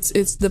 she's like,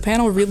 it's the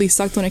panel really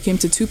sucked when it came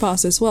to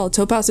Topaz as well.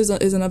 Topaz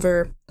is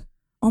another,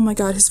 oh my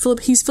god,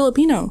 he's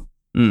Filipino.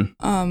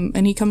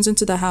 And he comes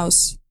into the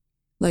house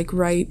like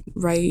right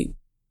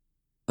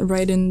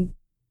in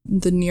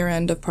the near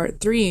end of part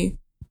 3,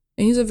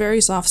 and he's a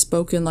very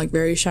soft-spoken, like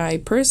very shy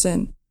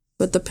person.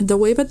 But the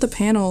way that the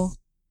panel,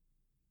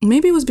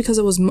 maybe it was because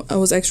I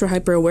was extra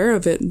hyper aware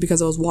of it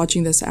because I was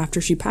watching this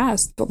after she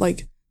passed, but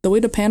like the way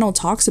the panel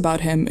talks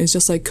about him is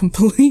just like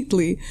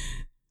completely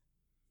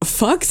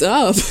fucked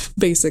up,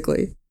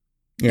 basically.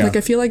 Yeah. Like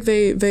I feel like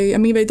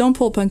they don't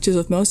pull punches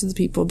with most of the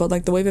people, but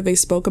like the way that they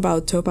spoke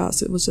about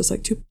Topaz, it was just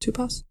like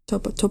Topaz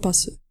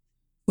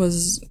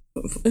was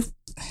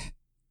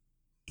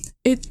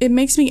it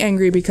makes me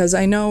angry because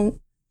I know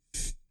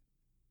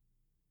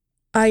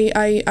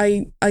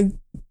I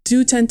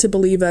do tend to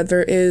believe that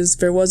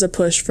there was a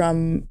push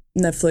from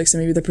Netflix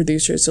and maybe the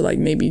producers to like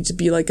maybe to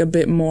be like a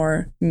bit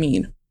more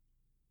mean.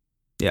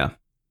 Yeah.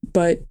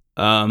 But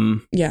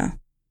yeah.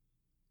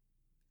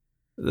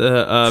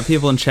 The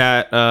people in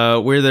chat,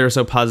 they're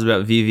so positive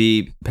about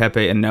Vivi,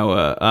 Pepe, and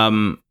Noah.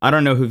 I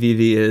don't know who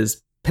Vivi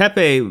is.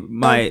 Pepe,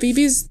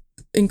 Vivi's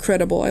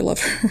incredible. I love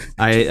her.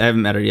 I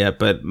haven't met her yet,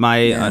 but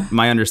my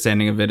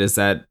understanding of it is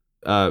that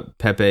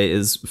Pepe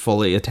is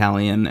fully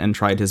Italian and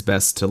tried his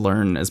best to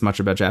learn as much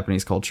about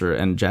Japanese culture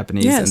and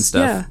Japanese and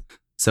stuff. Yeah.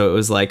 So it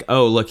was like,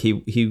 oh, look,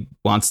 he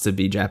wants to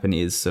be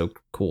Japanese, so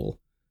cool.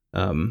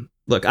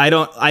 Look, I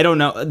don't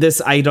know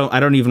this. I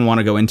don't even want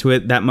to go into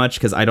it that much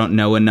because I don't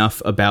know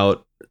enough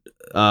about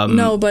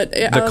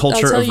the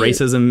culture of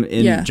racism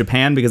in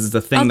Japan, because it's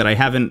a thing that I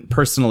haven't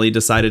personally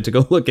decided to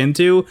go look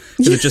into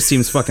because it just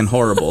seems fucking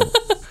horrible.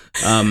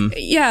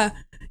 Yeah.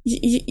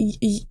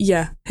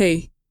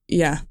 Hey,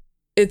 yeah.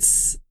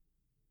 It's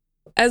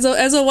as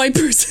a white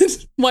person,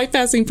 white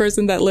passing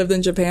person that lived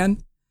in Japan.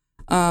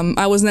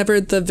 I was never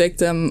the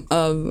victim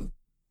of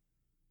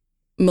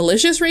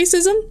malicious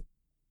racism,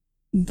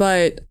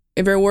 but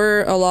there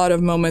were a lot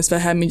of moments that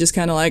had me just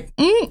kind of like,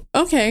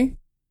 okay.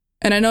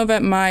 And I know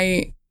that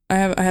I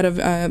had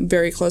a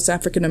very close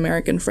African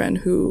American friend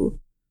who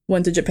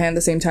went to Japan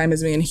the same time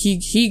as me, and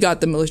he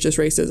got the malicious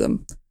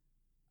racism.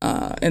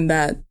 And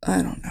that,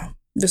 I don't know.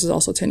 This is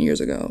also 10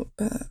 years ago.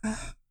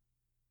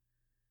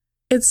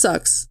 It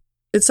sucks.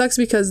 It sucks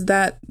because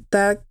that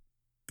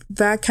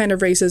kind of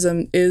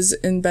racism is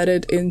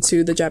embedded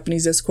into the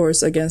Japanese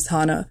discourse against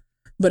Hana,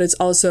 but it's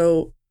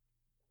also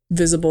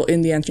visible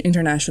in the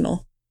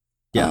international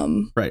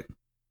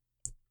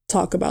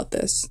talk about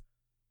this.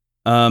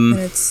 And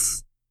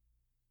it's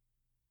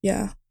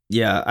yeah,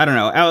 I don't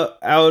know.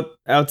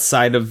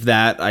 Outside of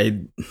that,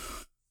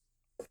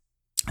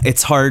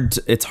 it's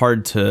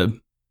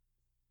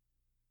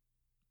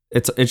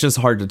just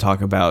hard to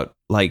talk about,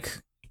 like,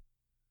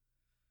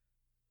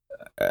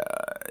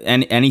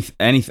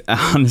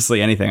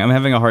 honestly, anything. I'm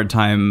having a hard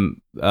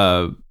time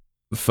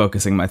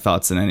focusing my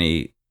thoughts in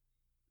any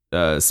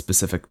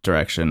specific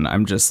direction.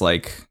 I'm just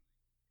like,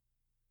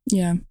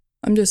 yeah,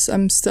 I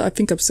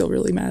think I'm still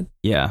really mad.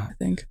 Yeah, I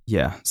think.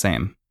 Yeah,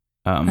 same.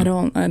 I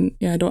don't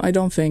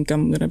think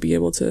I'm gonna be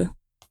able to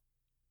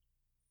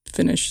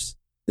finish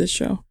this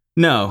show.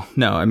 No,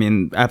 I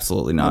mean,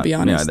 absolutely not. I'll be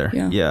honest. Me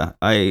either. Yeah,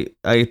 I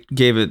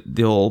gave it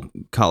the whole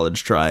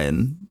college try,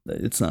 and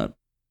it's not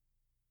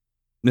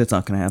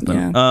gonna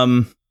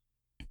happen.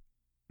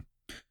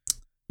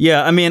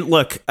 Yeah, I mean,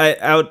 look,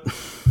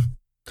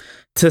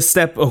 to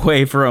step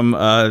away from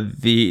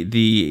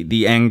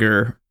the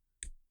anger,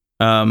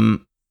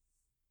 and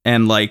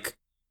like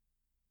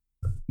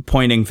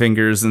pointing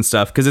fingers and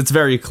stuff, because it's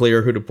very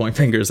clear who to point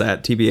fingers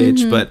at,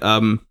 TBH. But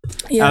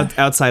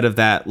outside of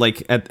that,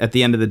 like at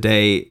the end of the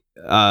day,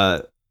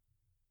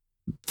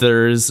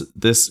 there's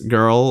this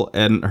girl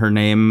and her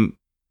name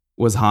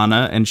was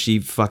Hana, and she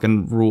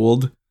fucking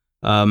ruled.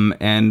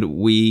 And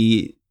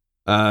we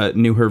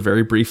knew her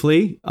very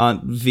briefly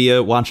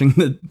via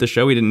watching the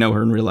show. We didn't know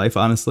her in real life,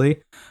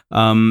 honestly.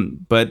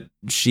 But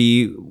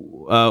she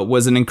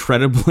was an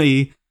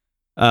incredibly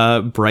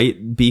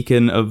bright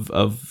beacon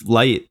of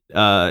light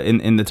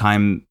in the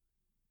time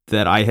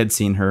that I had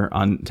seen her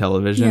on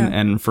television. Yeah.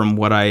 And from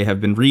what I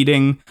have been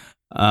reading,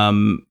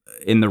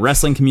 in the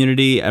wrestling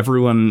community,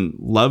 everyone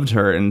loved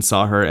her and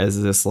saw her as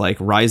this like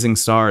rising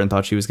star and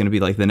thought she was going to be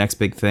like the next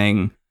big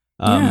thing.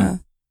 I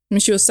mean,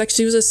 she was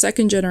a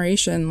second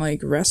generation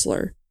like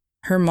wrestler.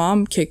 Her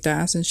mom kicked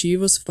ass, and she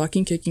was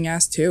fucking kicking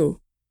ass too.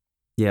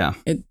 Yeah,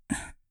 it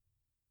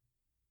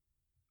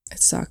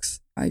sucks.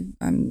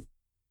 I'm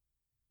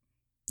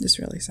just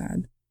really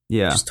sad.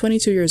 Yeah, she's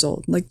 22 years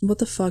old. Like, what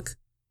the fuck?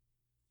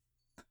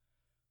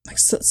 Like,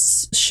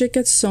 shit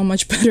gets so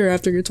much better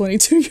after you're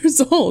 22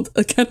 years old.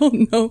 Like, I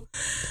don't know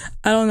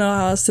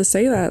how else to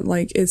say that.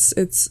 Like, it's.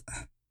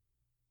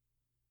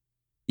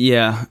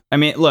 Yeah, I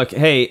mean, look,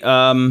 hey,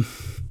 I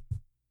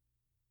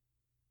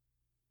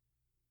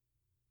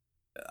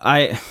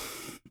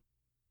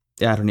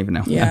don't even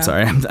know. Yeah. I'm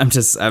sorry. I'm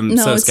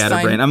so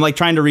scatterbrained. I'm like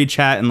trying to read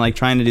chat and like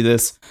trying to do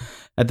this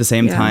at the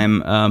same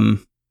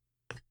time.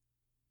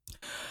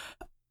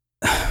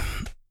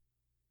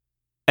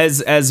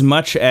 as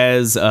much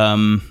as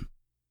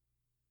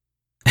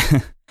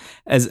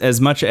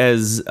as much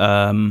as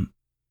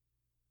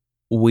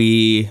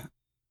we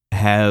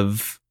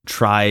have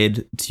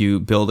tried to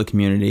build a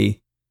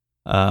community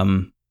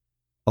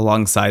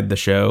alongside the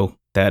show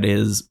that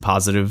is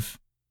positive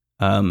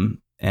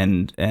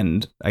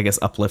and I guess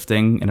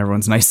uplifting, and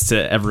everyone's nice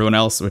to everyone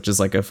else, which is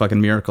like a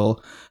fucking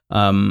miracle.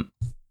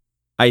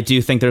 I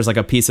do think there's like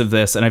a piece of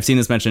this, and I've seen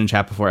this mentioned in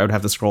chat before. I would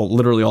have to scroll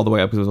literally all the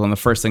way up because it was one of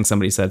the first things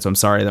somebody said, so I'm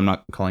sorry that I'm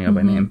not calling out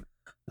by name.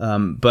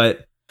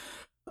 But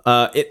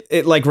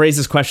it like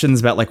raises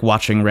questions about like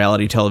watching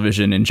reality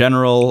television in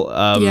general.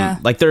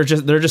 Like there are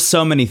just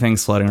so many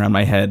things floating around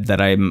my head that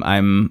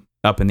I'm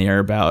up in the air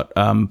about.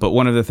 But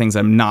one of the things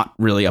I'm not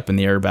really up in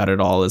the air about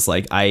at all is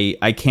like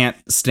I can't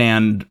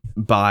stand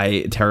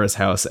by Terrace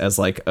House as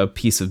like a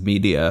piece of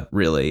media,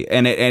 really,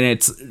 and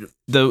it's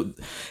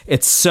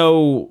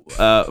so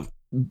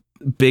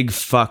big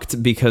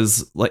fucked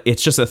because like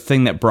it's just a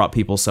thing that brought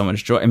people so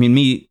much joy. I mean,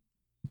 me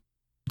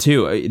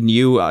too,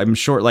 you, I'm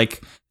sure,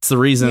 like it's the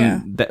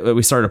reason that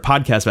we started a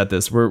podcast about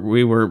this.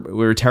 We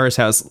were Terrace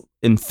House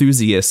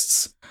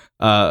enthusiasts.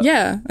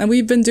 And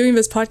we've been doing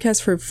this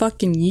podcast for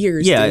fucking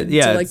years. Dude.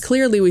 So like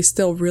clearly we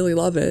still really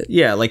love it.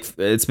 Yeah, like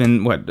it's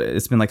been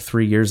like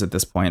 3 years at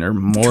this point or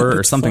more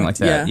or something like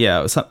that.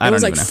 Yeah,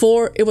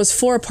 it was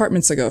 4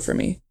 apartments ago for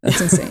me.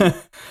 That's insane.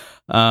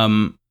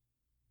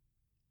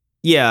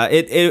 Yeah,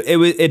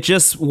 it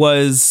just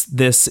was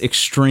this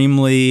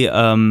extremely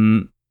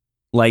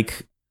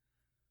like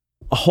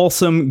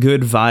wholesome,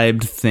 good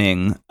vibed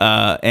thing,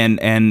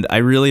 and I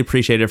really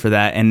appreciate it for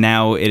that. And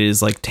now it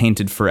is like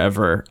tainted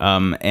forever.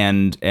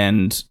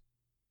 And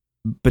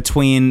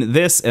between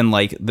this and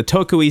like the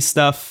Tokui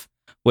stuff,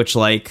 which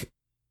like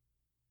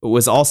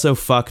was also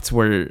fucked,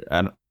 where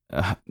I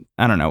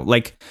don't know,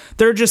 like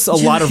there are just a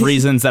lot of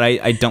reasons that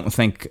I don't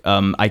think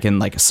I can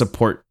like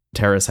support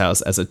Terrace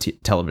House as a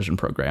television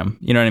program.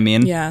 You know what I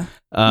mean? Yeah.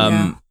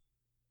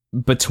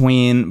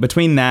 Between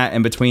that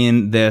and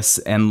between this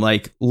and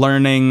like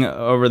learning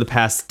over the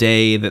past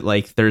day that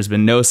like there's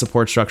been no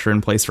support structure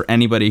in place for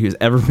anybody who's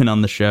ever been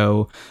on the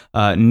show,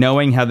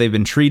 knowing how they've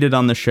been treated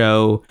on the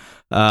show,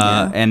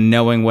 and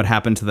knowing what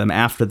happened to them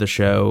after the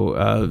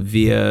show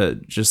via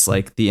just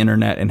like the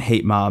internet and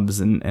hate mobs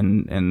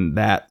and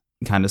that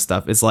kind of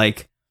stuff. It's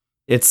like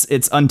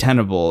it's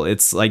untenable.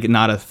 It's like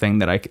not a thing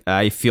that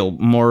I feel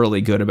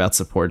morally good about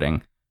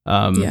supporting.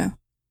 I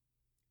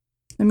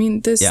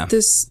mean, this,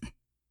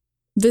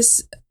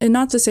 and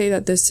not to say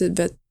that this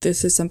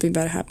is something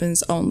that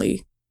happens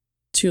only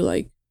to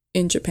like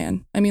in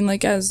Japan. I mean,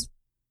 like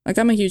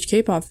I'm a huge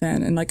K-pop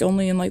fan, and like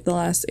only in like the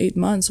last 8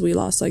 months we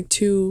lost like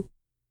two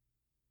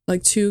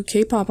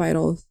K-pop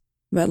idols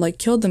that like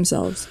killed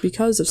themselves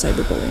because of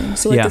cyberbullying.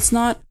 So like it's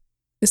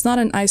not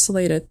an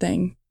isolated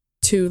thing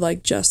to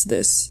like just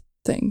this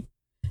thing.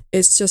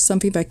 It's just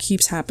something that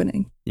keeps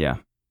happening. Yeah.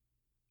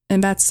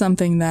 And that's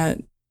something that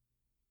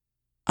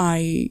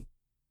I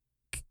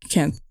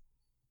can't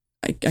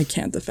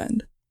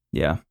defend.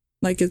 Yeah.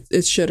 Like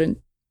it shouldn't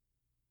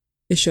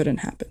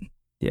happen.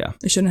 Yeah.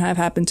 It shouldn't have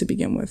happened to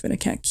begin with, and it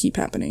can't keep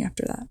happening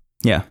after that.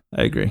 Yeah,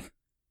 I agree.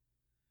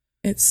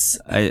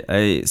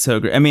 I so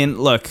agree. I mean,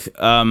 look,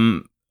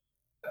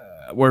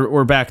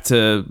 we're back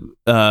to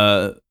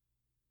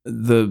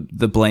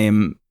the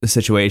blame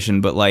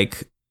situation, but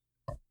like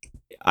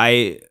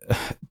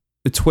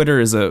Twitter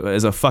is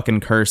a fucking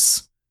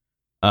curse.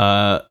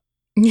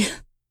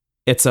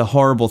 It's a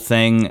horrible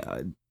thing.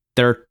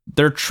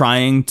 They're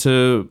trying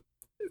to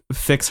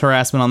fix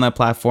harassment on that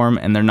platform,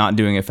 and they're not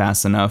doing it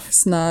fast enough.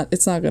 It's not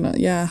gonna,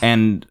 yeah.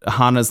 And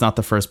Hana's not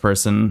the first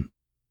person.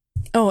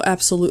 Oh,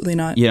 absolutely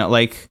not. You know,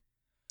 like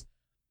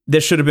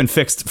this should have been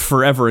fixed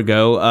forever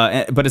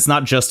ago. But it's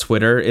not just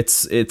Twitter.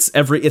 It's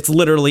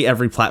literally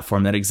every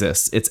platform that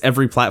exists. It's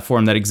every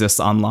platform that exists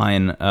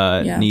online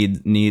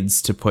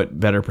needs to put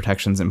better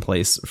protections in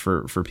place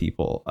for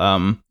people.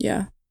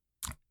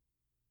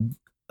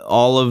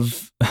 All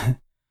of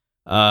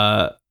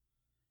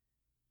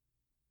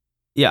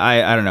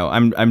I don't know.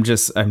 I'm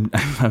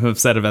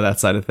upset about that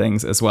side of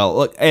things as well.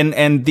 Look,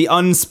 and the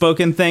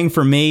unspoken thing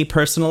for me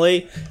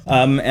personally,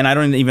 and I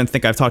don't even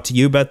think I've talked to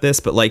you about this,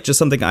 but like just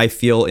something I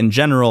feel in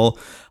general,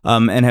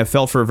 and have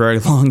felt for a very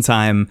long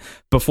time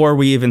before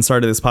we even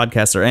started this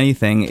podcast or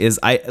anything, is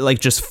I like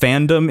just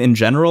fandom in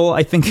general.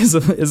 I think is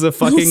a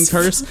fucking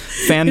curse.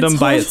 Fandom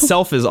by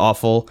itself is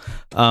awful.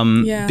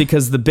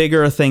 Because the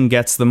bigger a thing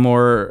gets, the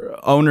more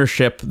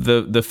ownership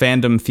the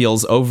fandom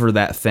feels over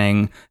that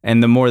thing,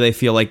 and the more they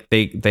feel like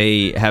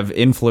they have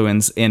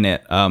influence in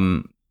it.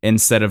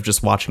 Instead of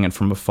just watching it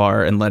from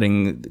afar and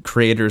letting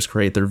creators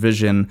create their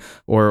vision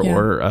or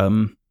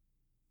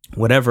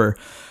whatever.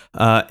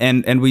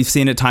 And we've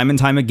seen it time and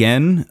time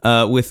again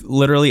with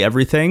literally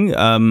everything.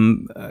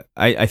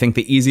 I think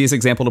the easiest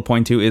example to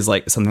point to is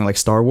like something like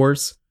Star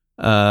Wars,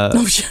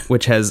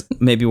 which has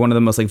maybe one of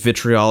the most like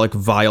vitriolic,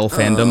 vile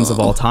fandoms of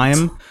all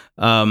time.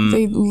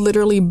 They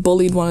literally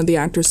bullied one of the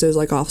actresses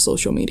like off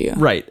social media.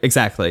 Right,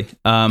 exactly.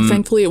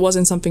 Thankfully, it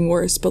wasn't something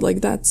worse, but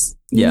like that's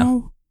you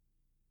know.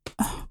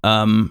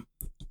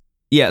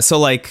 Yeah, so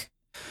like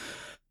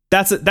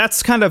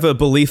that's kind of a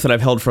belief that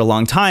I've held for a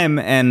long time,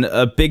 and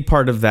a big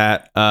part of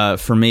that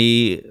for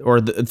me,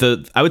 or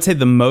the I would say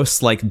the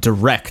most like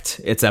direct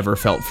it's ever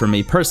felt for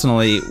me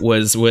personally,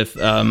 was with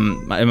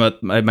my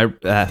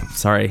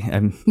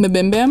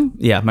Bim Bam.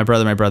 Yeah, my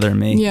brother and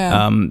me.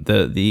 Yeah.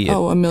 The a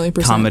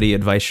 1,000,000%. comedy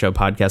advice show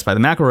podcast by the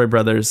McElroy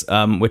brothers,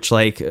 which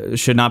like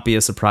should not be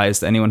a surprise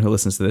to anyone who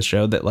listens to this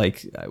show that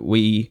like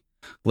we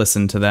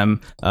listen to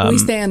them. We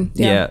stand.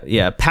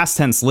 Yeah. Past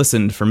tense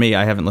listened for me.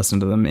 I haven't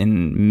listened to them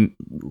in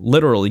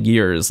literal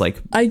years.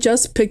 Like I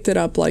just picked it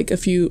up like a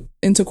few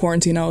into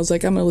quarantine. I was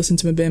like, I'm gonna listen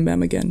to Bim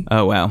Bam again.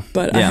 Oh wow!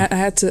 But yeah. I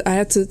had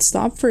to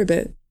stop for a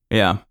bit.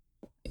 Yeah,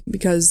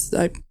 because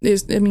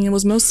it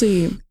was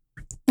mostly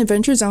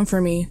Adventure Zone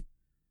for me,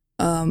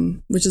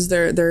 which is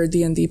their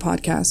D&D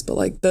podcast. But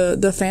like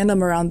the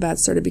fandom around that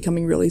started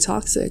becoming really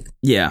toxic.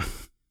 Yeah,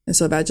 and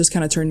so that just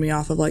kind of turned me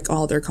off of like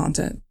all their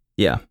content.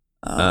 Yeah.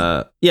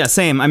 Yeah,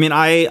 same. I mean,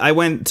 I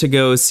went to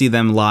go see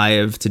them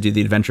live to do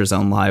the Adventure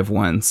Zone live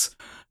once.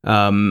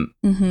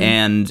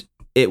 And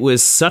it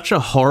was such a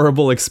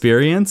horrible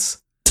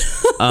experience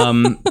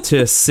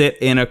to sit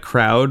in a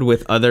crowd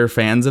with other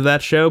fans of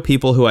that show,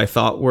 people who I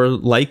thought were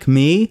like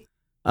me,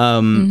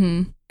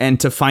 and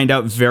to find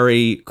out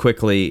very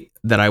quickly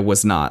that I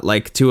was not,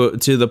 like to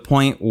the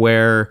point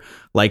where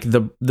like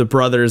the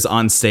brothers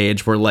on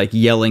stage were like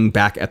yelling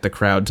back at the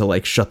crowd to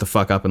like shut the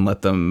fuck up and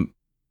let them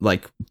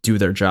like do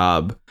their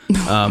job.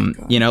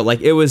 You know,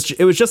 like it was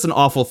just an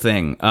awful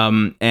thing.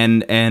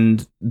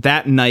 And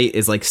that night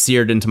is like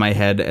seared into my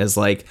head as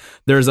like,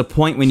 there's a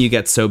point when you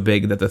get so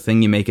big that the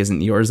thing you make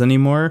isn't yours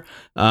anymore.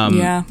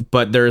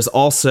 But there's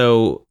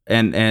also,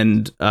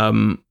 and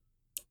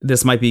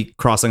this might be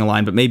crossing a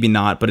line, but maybe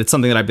not, but it's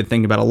something that I've been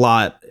thinking about a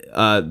lot.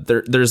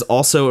 There's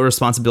also a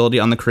responsibility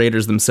on the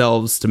creators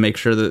themselves to make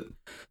sure that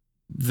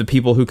the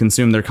people who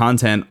consume their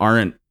content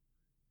aren't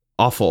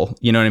awful.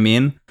 You know what I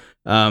mean?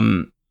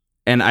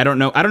 And I don't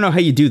know how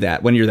you do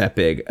that when you're that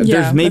big.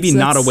 Yeah, there's maybe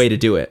not a way to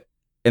do it.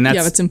 And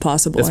that's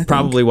impossible. That's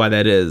probably why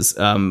that is.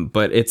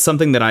 But it's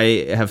something that I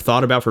have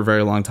thought about for a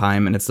very long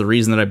time. And it's the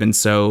reason that I've been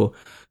so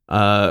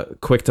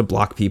quick to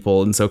block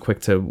people and so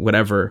quick to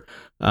whatever.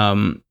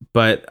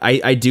 But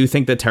I do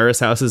think that Terrace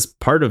House is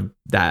part of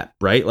that,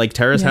 right? Like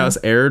Terrace House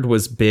aired,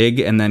 was big,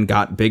 and then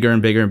got bigger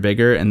and bigger and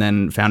bigger, and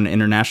then found an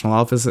international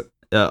audience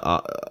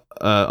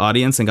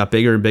and got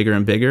bigger and bigger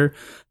and bigger.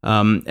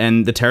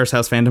 And the Terrace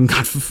House fandom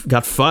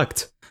got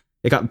fucked.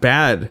 It got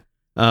bad.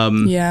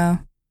 And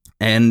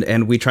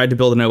we tried to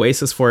build an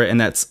oasis for it,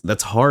 and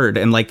that's hard.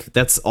 And like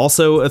that's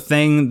also a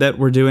thing that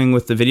we're doing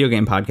with the video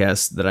game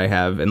podcast that I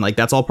have, and like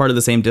that's all part of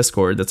the same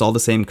Discord. That's all the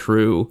same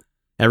crew.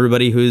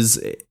 Everybody who's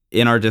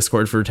in our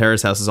Discord for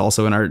Terrace House is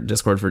also in our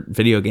Discord for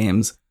video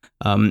games.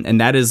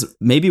 And that is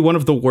maybe one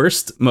of the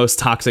worst, most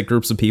toxic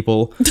groups of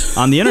people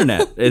on the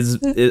internet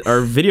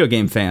are video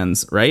game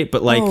fans, right?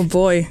 But like, oh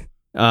boy,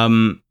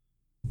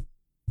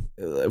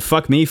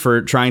 fuck me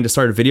for trying to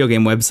start a video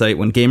game website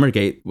when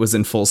Gamergate was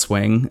in full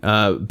swing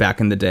back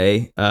in the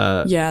day.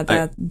 I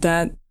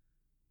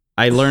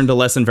learned a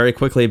lesson very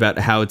quickly about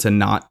how to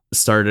not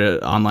start an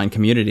online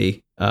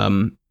community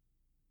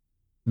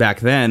back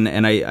then,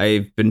 and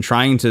I've been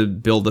trying to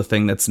build a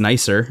thing that's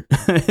nicer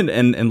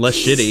and less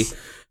shitty.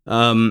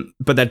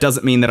 But that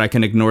doesn't mean that I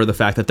can ignore the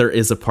fact that there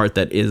is a part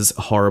that is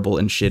horrible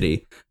and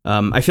shitty.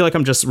 I feel like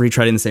I'm just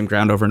retreading the same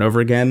ground over and over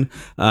again.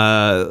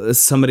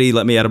 Somebody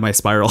let me out of my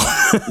spiral.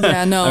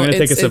 Yeah, no, I'm gonna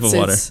take a sip of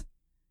water.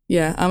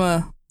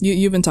 Yeah,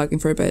 you've been talking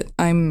for a bit.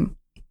 I'm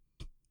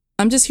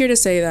just here to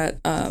say that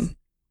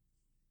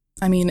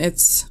I mean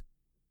this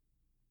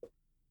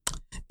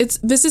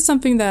is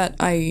something that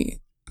I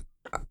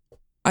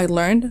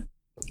learned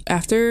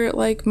after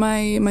like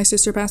my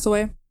sister passed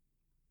away,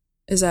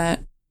 is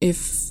that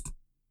if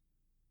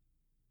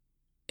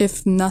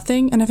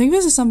nothing, and I think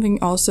this is something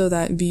also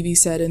that Vivi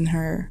said in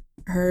her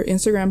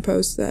Instagram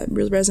post that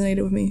really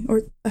resonated with me,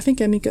 or I think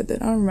Emika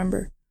did, I don't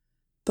remember,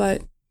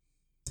 but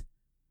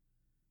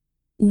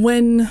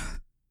when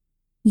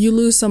you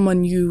lose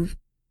someone, you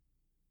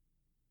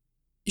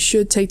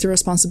should take the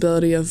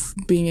responsibility of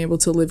being able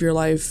to live your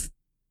life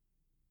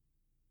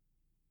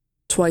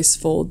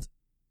twice-fold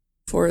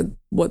for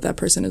what that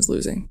person is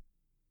losing.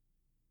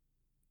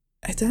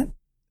 Does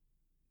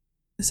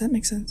that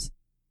make sense?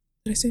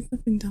 Did I say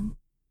something dumb?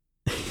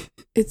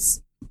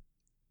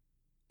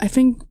 I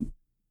think,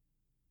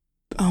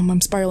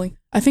 I'm spiraling.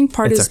 I think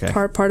part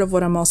of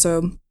what I'm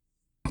also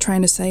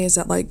trying to say is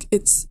that like,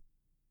 it's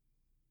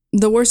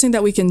the worst thing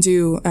that we can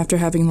do after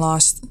having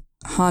lost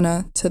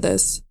Hana to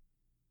this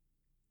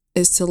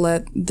is to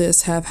let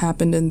this have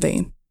happened in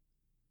vain.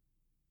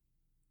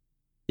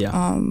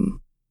 Yeah.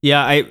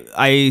 Yeah,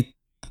 I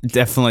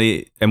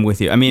definitely am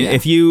with you. I mean,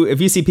 if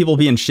you see people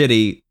being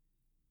shitty,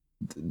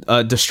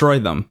 destroy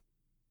them.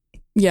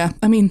 Yeah,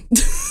 I mean,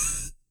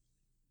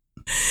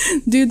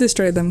 do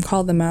destroy them,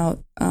 call them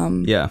out.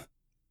 Yeah,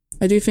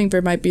 I do think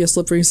there might be a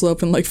slippery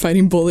slope in like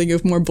fighting bullying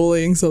if more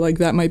bullying, so like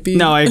that might be.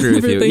 No, I agree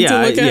with you.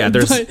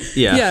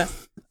 Yeah,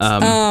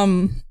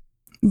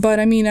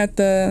 But I mean,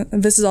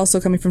 this is also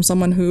coming from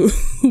someone who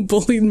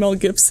bullied Mel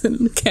Gibson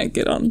and can't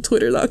get on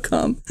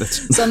Twitter.com.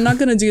 So I'm not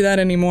going to do that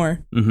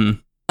anymore.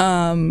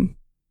 Mm-hmm.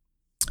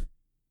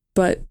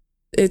 But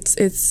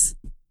it's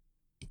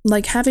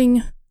like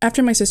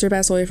after my sister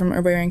passed away from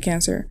ovarian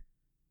cancer,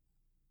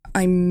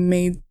 I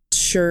made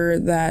sure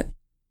that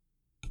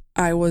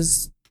I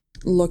was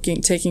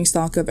taking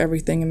stock of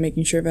everything and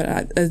making sure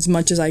that as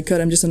much as I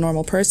could, I'm just a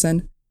normal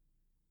person,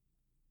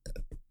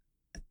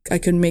 I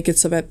could make it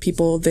so that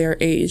people their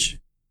age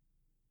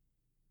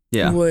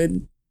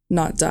would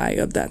not die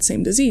of that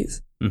same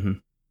disease. Mm-hmm.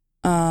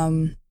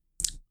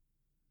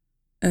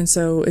 And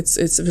so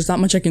there's not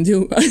much I can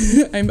do.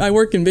 I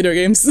work in video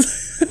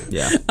games.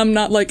 Yeah. I'm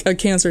not like a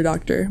cancer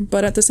doctor,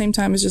 but at the same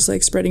time, it's just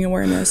like spreading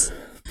awareness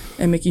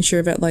and making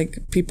sure that like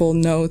people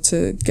know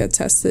to get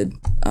tested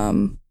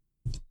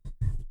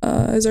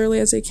as early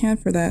as they can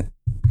for that.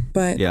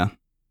 But yeah.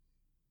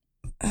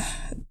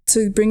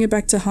 To bring it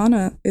back to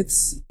Hana,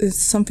 it's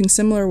something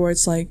similar where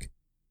it's like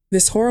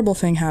this horrible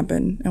thing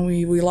happened and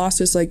we lost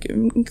this like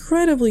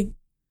incredibly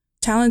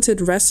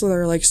talented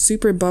wrestler, like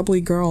super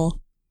bubbly girl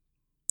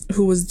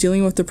who was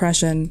dealing with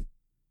depression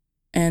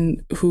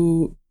and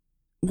who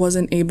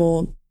wasn't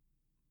able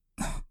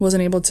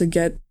to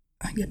get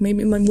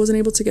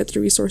the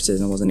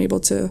resources and wasn't able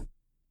to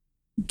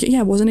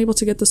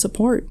get the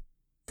support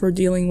for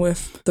dealing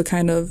with the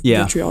kind of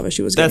vitriol that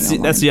she was getting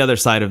online. That's the other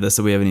side of this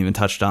that we haven't even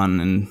touched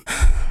on, and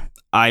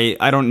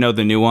I don't know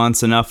the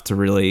nuance enough to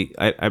really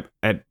I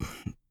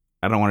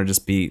don't want to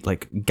just be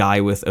like guy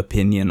with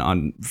opinion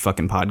on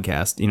fucking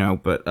podcast, you know,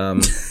 but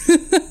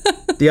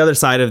the other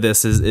side of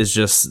this is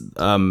just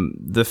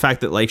the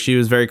fact that like she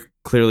was very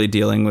clearly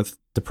dealing with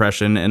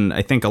depression, and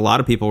I think a lot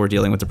of people were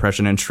dealing with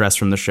depression and stress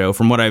from the show.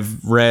 From what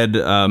I've read,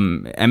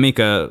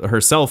 Emika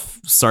herself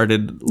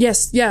started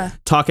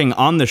talking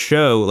on the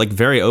show like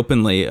very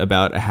openly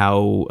about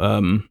how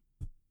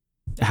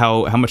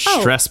much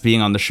stress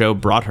being on the show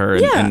brought her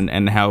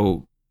and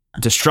how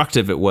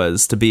destructive it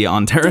was to be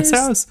on Terrace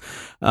House.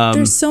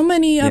 There's so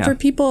many other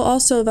people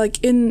also like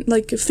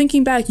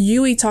thinking back,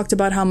 Yui talked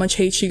about how much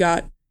hate she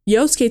got.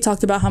 Yosuke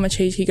talked about how much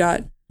hate he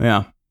got.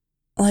 Yeah.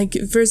 Like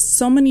there's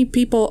so many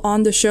people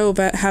on the show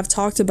that have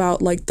talked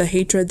about like the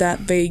hatred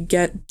that they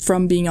get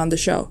from being on the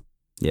show.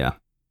 Yeah.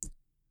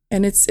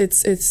 And it's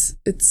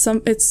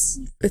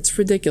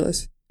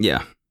ridiculous.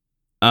 Yeah.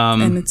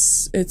 And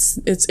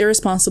it's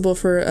irresponsible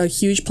for a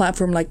huge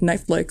platform like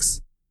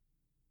Netflix,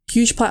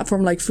 huge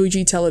platform like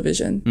Fuji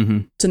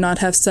Television, to not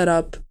have set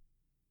up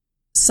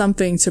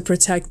something to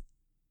protect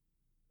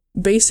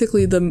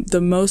basically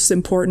the most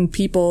important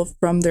people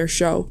from their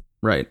show.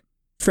 Right.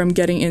 From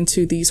getting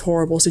into these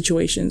horrible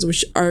situations,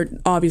 which are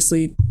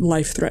obviously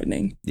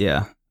life-threatening.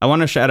 Yeah. I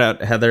want to shout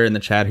out Heather in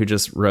the chat who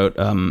just wrote,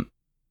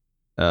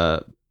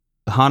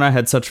 Hana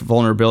had such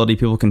vulnerability,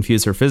 people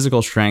confuse her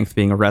physical strength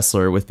being a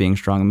wrestler with being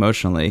strong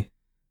emotionally.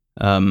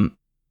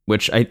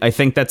 Which I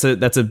think that's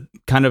a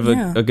kind of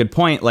a good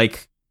point.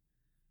 Like,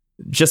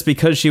 just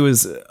because she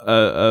was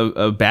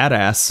a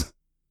badass,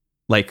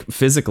 like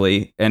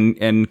physically,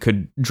 and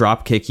could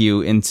drop kick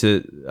you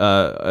into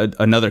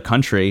another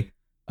country,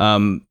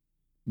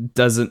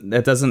 that's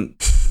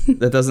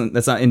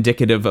not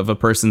indicative of a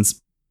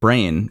person's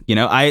brain, you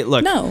know.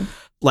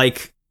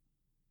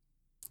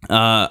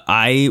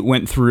 I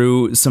went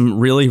through some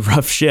really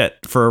rough shit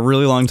for a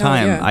really long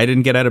time. I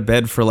didn't get out of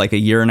bed for like a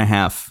year and a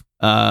half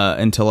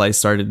until I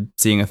started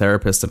seeing a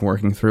therapist and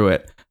working through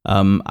it.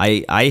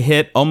 I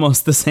hit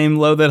almost the same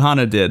low that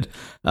Hana did.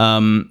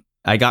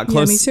 I got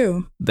close. Me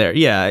too. There.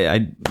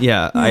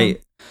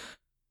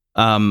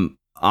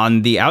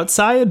 On the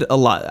outside,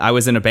 I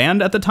was in a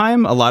band at the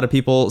time. A lot of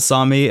people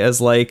saw me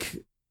as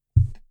like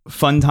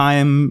fun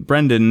time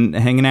Brendan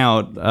hanging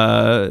out.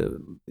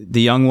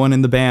 The young one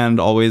in the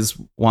band always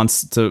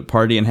wants to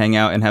party and hang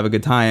out and have a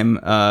good time.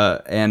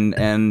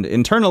 And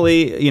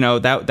internally, you know,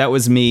 that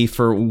was me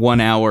for 1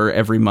 hour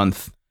every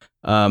month.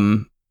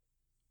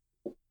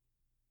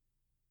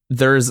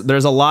 There's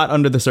a lot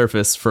under the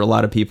surface for a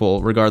lot of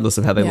people, regardless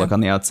of how they look on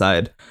the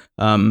outside.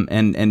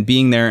 And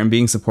being there and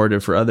being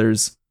supportive for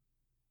others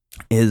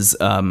is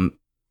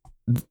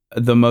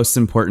the most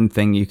important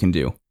thing you can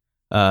do.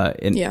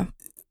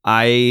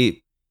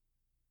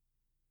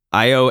 I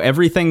owe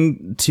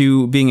everything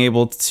to being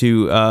able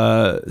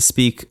to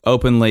speak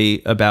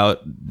openly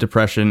about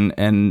depression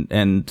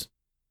and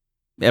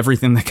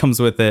everything that comes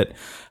with it,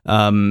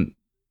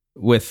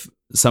 with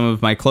some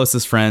of my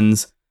closest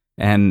friends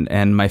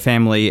and my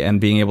family, and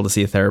being able to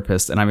see a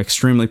therapist. And I'm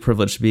extremely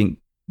privileged to being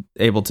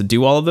able to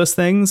do all of those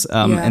things,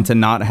 and to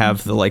not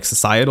have the like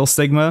societal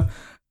stigma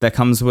that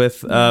comes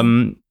with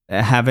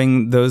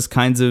having those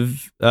kinds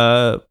of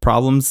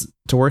problems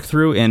to work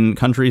through in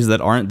countries that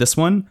aren't this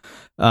one.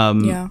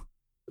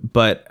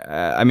 But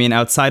I mean,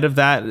 outside of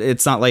that,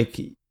 it's not like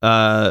you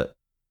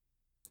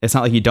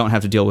don't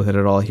have to deal with it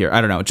at all here.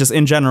 I don't know. Just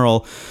in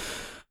general,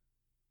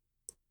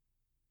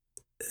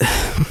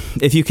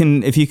 if you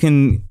can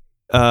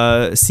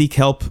seek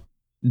help,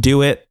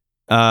 do it.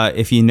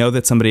 If you know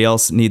that somebody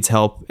else needs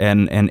help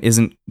and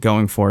isn't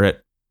going for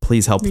it,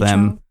 please help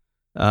them.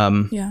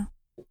 Yeah.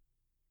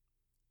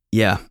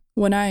 Yeah.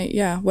 When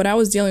I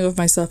was dealing with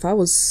myself, I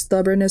was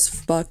stubborn as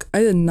fuck. I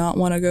did not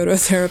want to go to a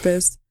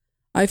therapist.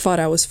 I thought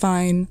I was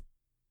fine.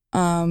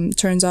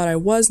 Turns out I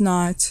was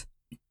not,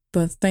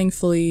 but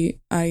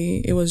thankfully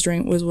it was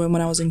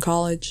when I was in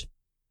college.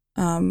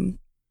 And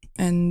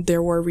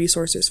there were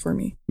resources for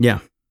me. Yeah.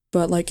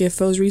 But like if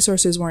those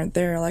resources weren't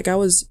there, like I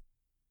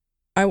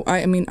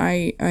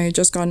had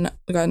just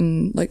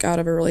gotten like out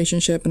of a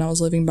relationship and I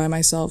was living by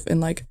myself in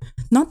like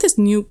not this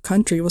new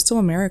country, it was still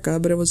America,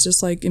 but it was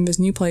just like in this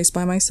new place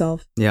by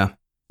myself. Yeah.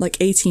 Like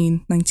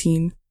 18,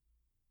 19.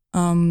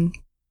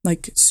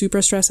 Like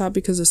super stressed out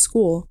because of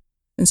school.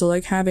 And so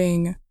like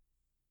having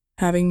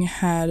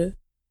had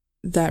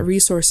that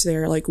resource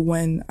there, like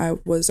when I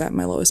was at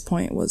my lowest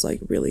point, was like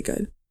really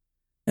good.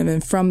 And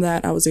then from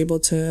that I was able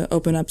to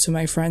open up to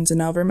my friends, and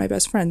now they're my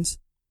best friends.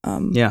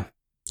 Yeah.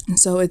 And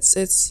so it's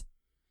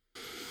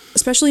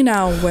especially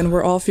now when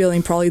we're all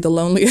feeling probably the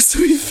loneliest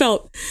we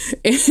felt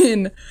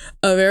in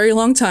a very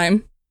long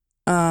time.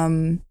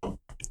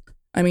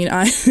 I mean,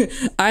 I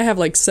have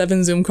like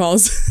 7 Zoom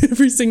calls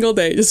every single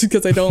day just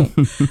because I don't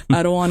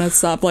want to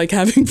stop like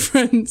having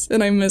friends,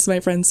 and I miss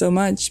my friends so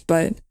much.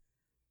 But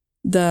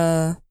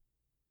the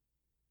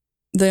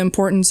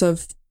importance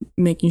of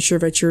making sure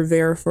that you're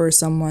there for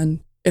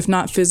someone, if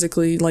not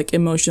physically, like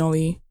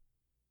emotionally,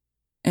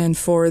 and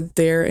for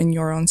their and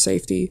your own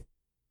safety,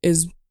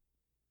 is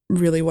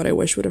really what I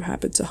wish would have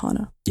happened to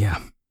Hannah. Yeah.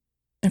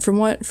 And from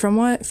what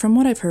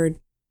I've heard,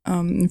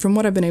 and from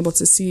what I've been able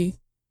to see,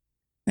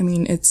 I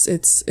mean, it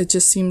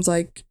just seems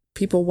like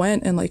people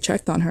went and like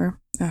checked on her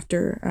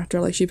after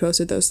like she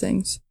posted those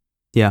things.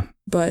 Yeah.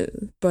 But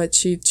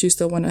she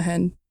still went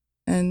ahead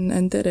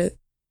and did it.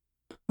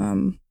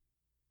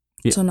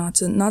 So not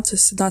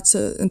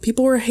to, and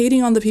people were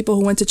hating on the people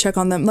who went to check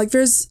on them. Like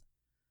there's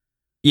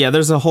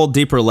a whole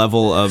deeper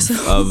level of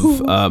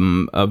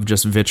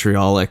just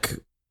vitriolic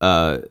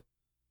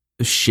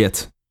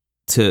shit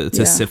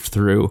to sift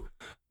through,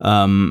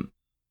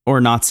 or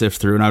not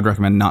sift through, and I'd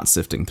recommend not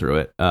sifting through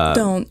it.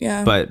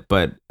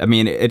 But I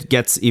mean, it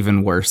gets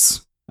even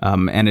worse,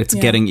 and it's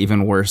getting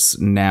even worse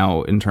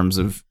now in terms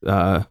of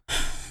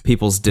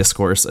people's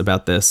discourse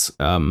about this.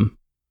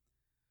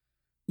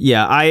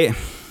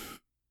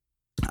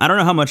 I don't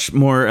know how much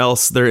more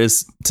else there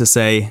is to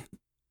say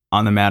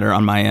on the matter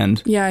on my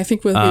end. Yeah, I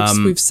think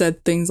we've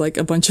said things like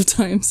a bunch of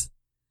times.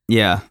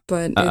 Yeah,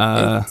 but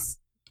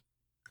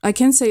I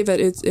can say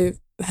that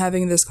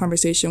having this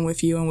conversation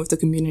with you and with the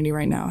community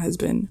right now has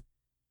been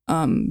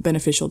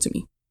beneficial to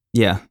me.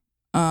 Yeah.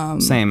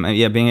 Same.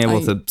 Yeah, being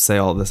able to say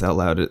all this out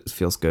loud, it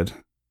feels good.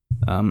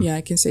 Yeah,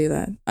 I can say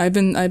that. I've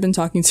been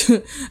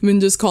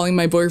just calling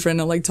my boyfriend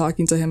and like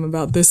talking to him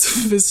about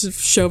this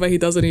show that he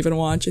doesn't even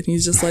watch, and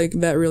he's just like,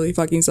 that really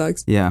fucking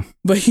sucks. Yeah.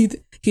 But he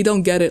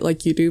don't get it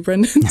like you do,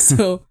 Brendan.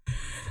 So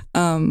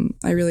I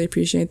really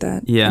appreciate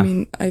that. Yeah. I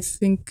mean, I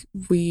think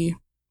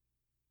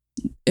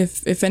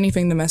if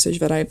anything, the message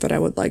that I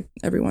would like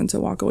everyone to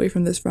walk away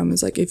from this from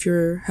is like, if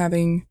you're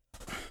having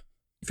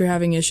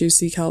issues,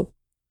 seek help.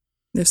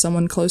 If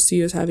someone close to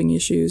you is having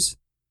issues,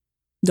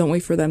 don't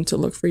wait for them to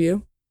look for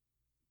you.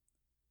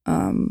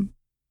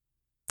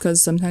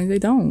 Because sometimes they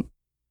don't.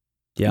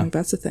 Yeah. Like,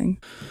 that's the thing.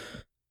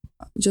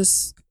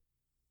 Just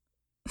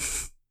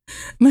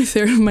my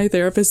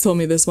therapist told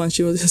me this once.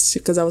 She was just,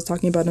 because I was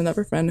talking about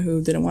another friend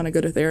who didn't want to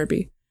go to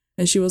therapy,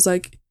 and she was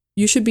like,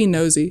 you should be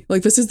nosy.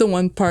 Like, this is the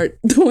one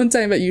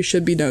time that you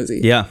should be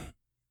nosy. Yeah.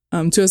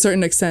 To a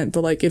certain extent,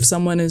 but like if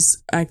someone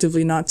is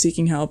actively not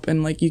seeking help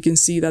and like you can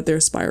see that they're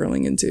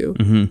spiraling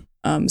into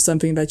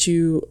something that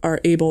you are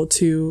able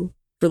to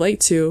relate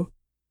to,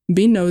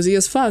 be nosy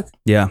as fuck.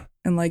 Yeah.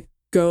 And like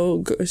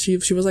go she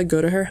was like,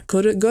 go to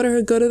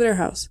their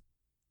house.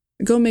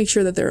 Go make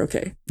sure that they're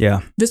okay.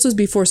 Yeah. This was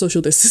before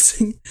social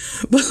distancing.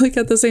 But like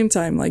at the same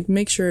time, like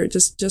make sure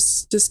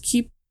just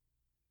keep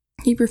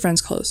your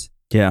friends close.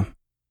 Yeah.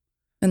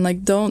 And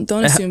like don't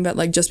assume that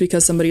like just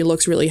because somebody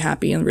looks really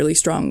happy and really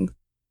strong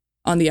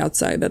on the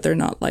outside that they're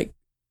not like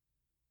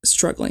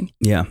struggling.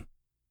 Yeah.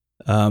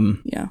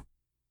 Yeah.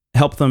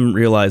 Help them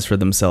realize for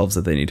themselves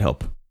that they need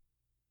help.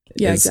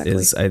 Yeah, exactly.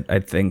 I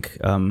think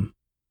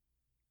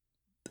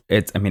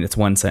it's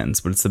one sentence,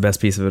 but it's the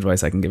best piece of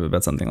advice I can give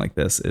about something like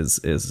this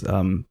is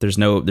there's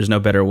no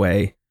better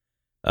way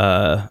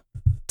to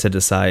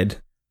decide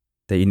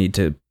that you need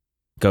to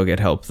go get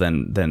help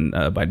than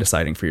by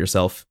deciding for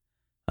yourself.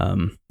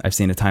 I've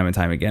seen it time and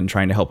time again,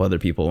 trying to help other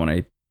people when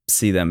I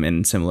see them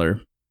in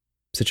similar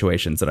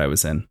situations that I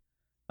was in.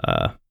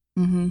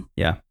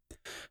 Yeah.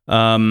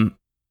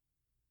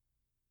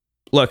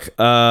 Look,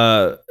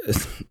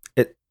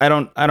 I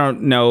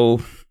don't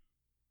know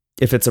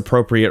if it's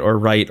appropriate or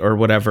right or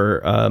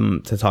whatever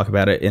to talk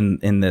about it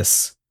in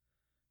this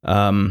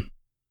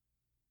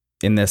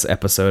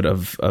episode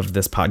of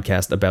this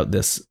podcast about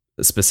this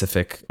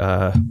specific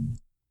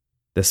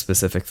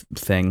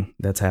thing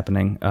that's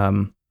happening.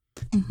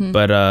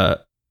 But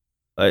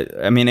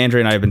I mean,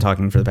 Andrea and I have been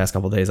talking for the past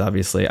couple of days.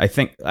 Obviously, I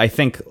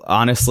think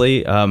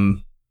honestly,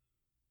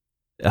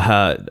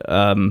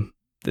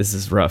 this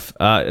is rough.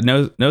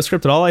 No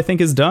Script at All, I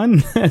think, is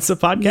done as a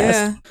podcast.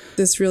 Yeah,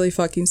 this really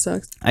fucking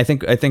sucks. I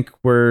think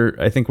we're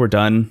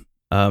done.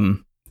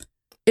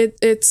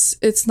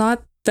 It's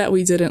not that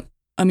we didn't.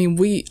 I mean,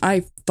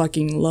 I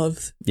fucking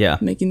love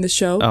making the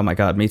show. Oh my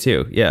god, me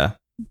too. Yeah.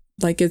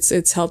 Like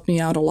it's helped me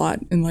out a lot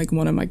in like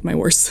one of my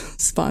worst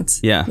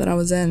spots that I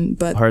was in.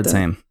 But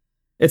same.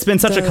 It's been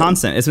such a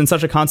constant. It's been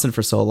such a constant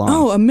for so long.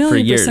 Oh,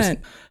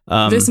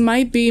 1,000,000%. This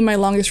might be my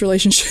longest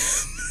relationship.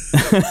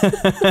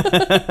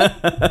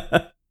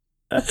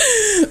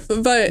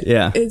 But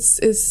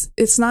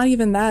it's not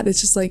even that.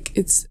 It's just like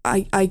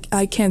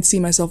I can't see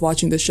myself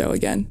watching this show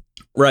again.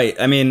 Right.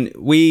 I mean,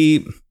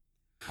 we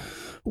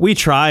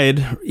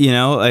tried,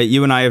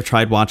 you and I have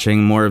tried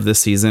watching more of this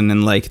season,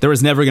 and like there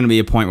was never going to be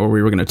a point where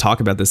we were going to talk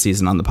about this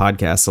season on the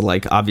podcast. So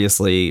like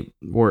obviously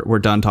we're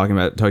done talking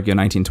about Tokyo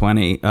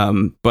 1920.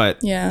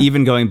 But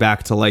even going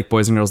back to like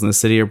Boys and Girls in the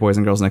City or Boys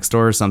and Girls Next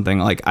Door or something,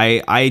 like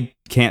I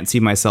can't see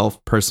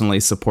myself personally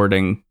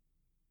supporting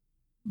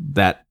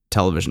that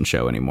television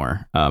show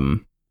anymore.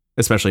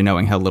 Especially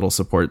knowing how little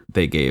support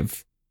they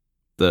gave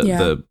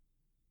the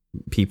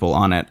people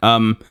on it.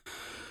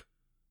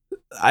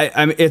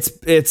 I mean,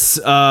 it's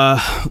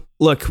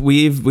look,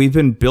 we've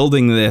been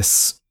building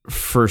this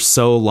for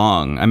so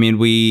long. I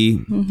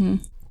mean,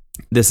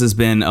 this has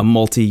been a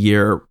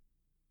multi-year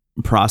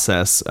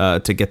process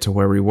to get to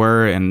where we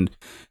were, and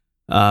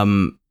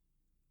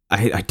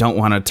I don't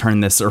want to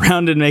turn this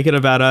around and make it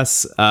about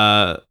us.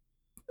 But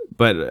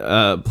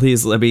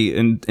please let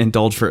me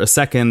indulge for a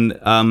second.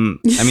 I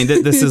mean,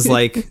 this is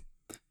like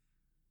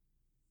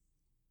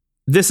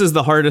this is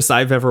the hardest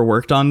I've ever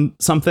worked on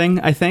something,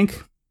 I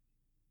think,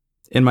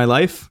 in my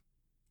life.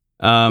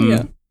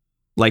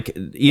 Like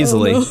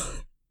easily.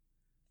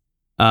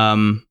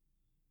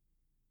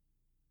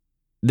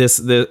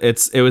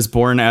 It was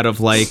born out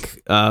of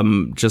like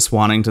just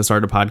wanting to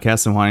start a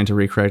podcast and wanting to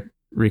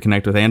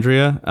reconnect with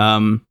Andrea.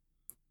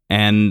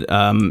 And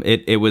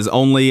it was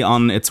only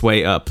on its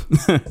way up.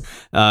 It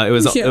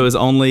was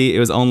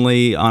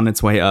only on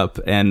its way up,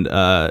 and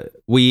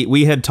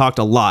we had talked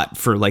a lot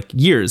for like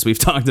years. We've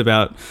talked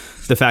about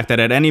the fact that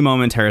at any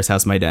moment Terrace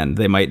House might end.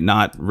 They might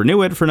not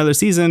renew it for another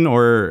season,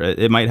 or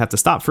it might have to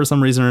stop for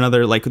some reason or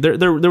another. Like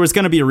there was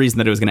going to be a reason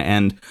that it was going to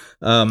end.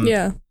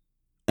 And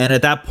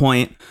at that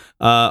point,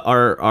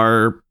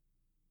 our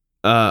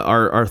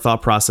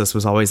thought process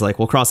was always like,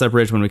 we'll cross that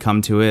bridge when we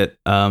come to it,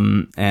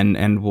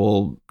 and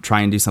we'll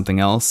try and do something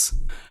else.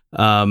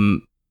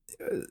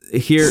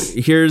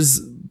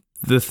 Here's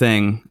the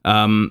thing.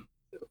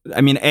 I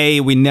mean,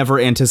 we never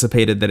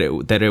anticipated that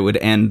it would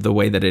end the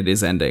way that it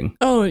is ending.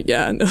 Oh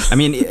yeah, no. I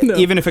mean, no.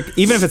 even if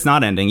it's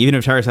not ending, even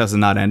if Terrace House is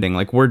not ending,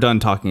 like we're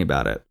done talking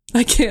about it.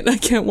 I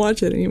can't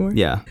watch it anymore.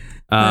 Yeah.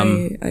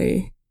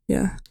 That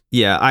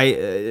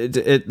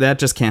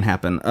just can't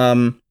happen.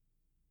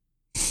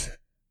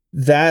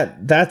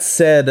 That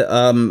said,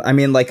 I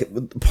mean, like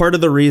part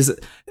of the reason,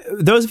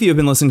 those of you who have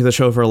been listening to the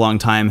show for a long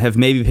time have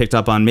maybe picked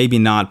up on, maybe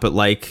not, but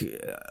like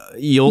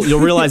you'll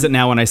realize it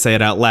now when I say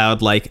it out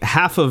loud. Like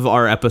half of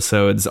our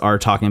episodes are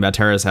talking about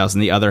Terrace House,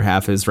 and the other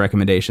half is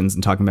recommendations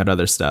and talking about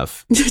other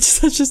stuff.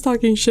 just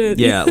talking shit.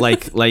 Yeah,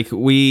 like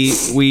we've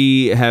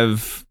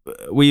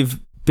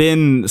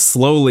been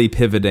slowly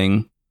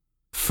pivoting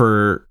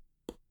for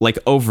like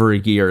over a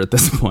year at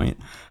this point.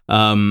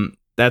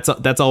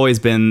 That's always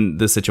been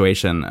the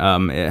situation.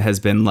 It has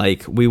been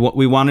like we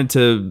wanted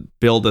to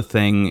build a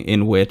thing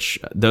in which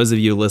those of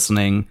you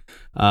listening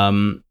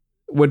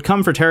would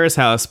come for Terrace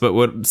House, but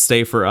would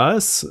stay for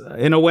us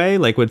in a way,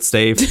 like would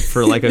stay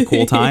for like a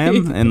cool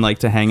time and like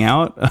to hang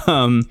out.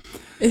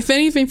 If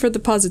anything, for the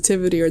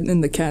positivity, or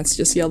then the cats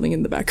just yelling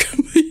in the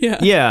background.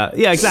 Yeah,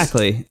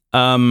 exactly.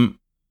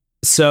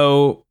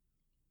 So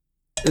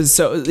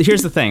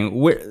here's the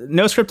thing: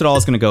 No Script at All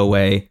is going to go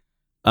away.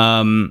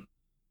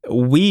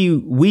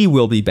 We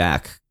will be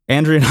back.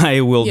 Andrea and I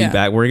will be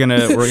back. We're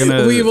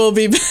gonna we will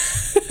be back.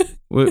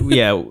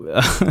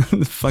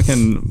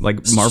 Fucking like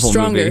Marvel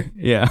Stronger. movie.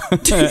 Yeah.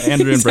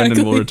 Andrea and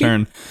Brendan will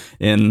return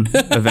in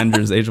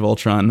Avengers Age of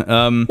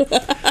Ultron.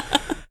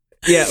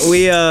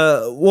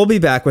 We'll be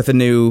back with a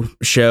new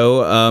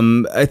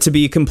show. To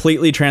be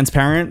completely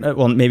transparent,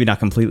 well, maybe not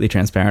completely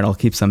transparent, I'll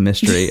keep some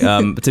mystery.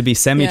 To be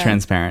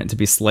semi-transparent, to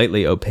be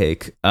slightly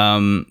opaque.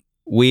 I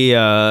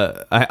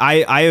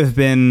have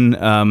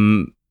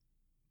been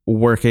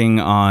working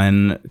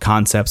on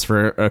concepts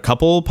for a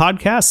couple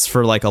podcasts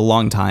for like a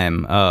long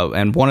time,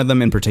 and one of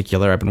them in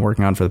particular I've been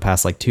working on for the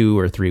past like 2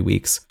 or 3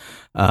 weeks,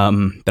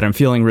 that I'm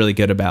feeling really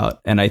good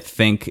about, and I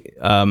think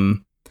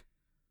it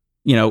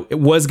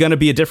was going to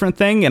be a different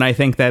thing, and I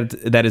think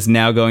that is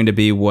now going to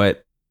be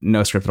what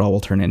No Script at All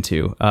will turn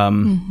into.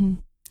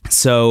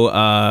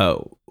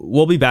 So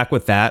we'll be back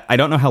with that. I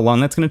don't know how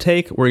long that's going to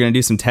take. We're going to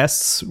do some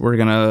tests. We're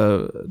going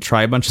to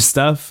try a bunch of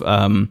stuff.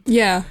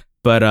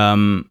 But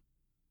I'm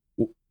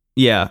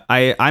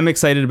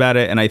excited about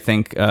it. And I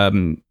think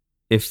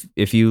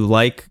if you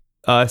like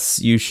us,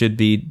 you should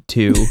be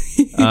too.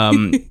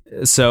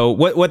 So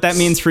what that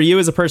means for you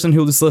as a person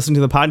who's listening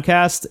to the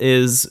podcast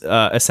is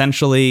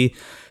essentially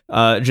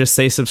just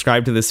say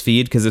subscribe to this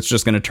feed, because it's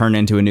just going to turn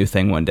into a new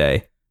thing one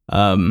day.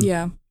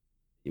 Yeah.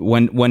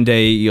 One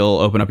day you'll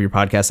open up your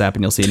podcast app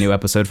and you'll see a new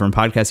episode from a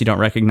podcast you don't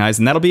recognize,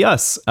 and that'll be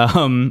us.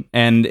 And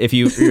if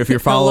you're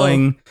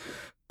following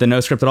the No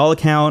Script at All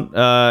account,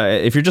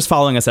 if you're just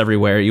following us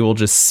everywhere, you will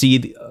just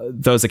see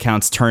those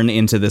accounts turn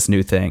into this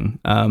new thing.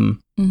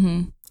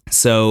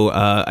 So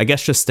I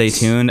guess just stay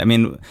tuned. I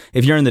mean,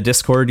 if you're in the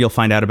Discord, you'll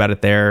find out about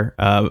it there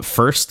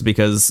first,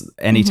 because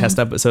any test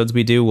episodes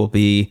we do will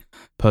be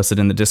posted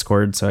in the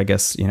Discord. So I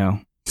guess,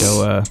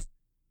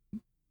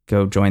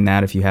 go join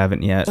that if you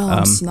haven't yet.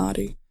 I'm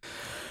snotty.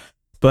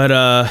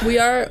 But we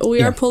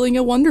are pulling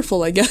a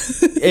wonderful, I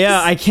guess. Yeah,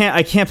 I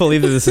can't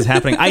believe that this is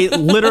happening. I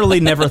literally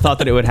never thought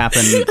that it would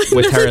happen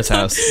with Terrace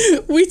House.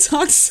 We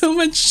talked so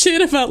much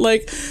shit about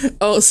with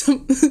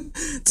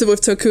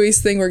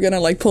Tokui's thing, we're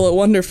gonna pull it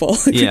wonderful.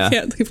 We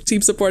can't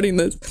keep supporting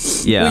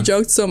this. Yeah, we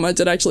joked so much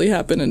it actually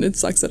happened, and it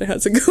sucks that it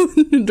had to go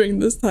during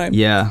this time.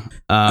 Yeah,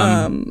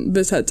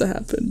 this had to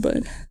happen,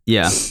 but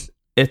yeah.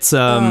 It's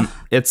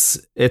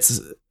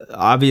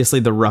obviously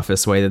the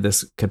roughest way that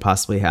this could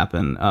possibly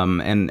happen.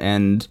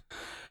 And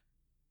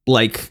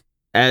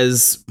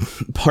as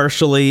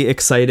partially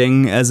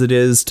exciting as it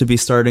is to be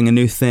starting a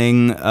new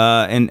thing,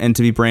 and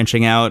to be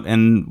branching out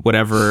and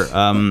whatever,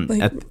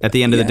 at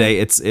the end of the day,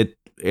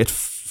 it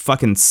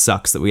fucking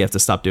sucks that we have to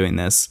stop doing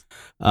this.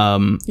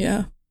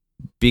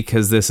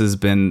 Because this has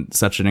been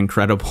such an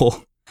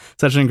incredible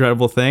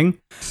thing.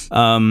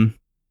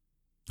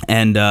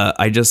 And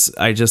I guess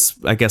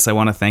I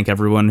want to thank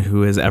everyone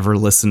who has ever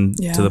listened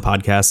to the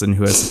podcast and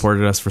who has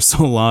supported us for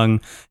so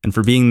long, and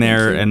for being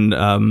there,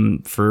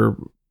 and for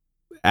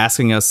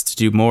asking us to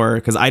do more,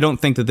 because I don't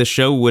think that this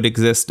show would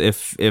exist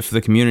if the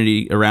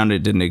community around it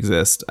didn't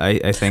exist.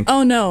 I think.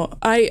 Oh no,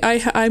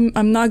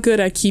 I'm not good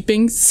at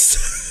keeping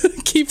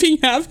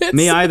habits.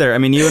 Me either. I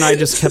mean, you and I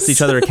just kept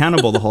each other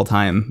accountable the whole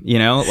time.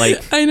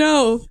 I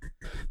know.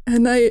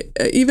 And I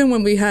even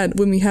when we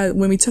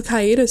took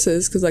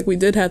hiatuses, because we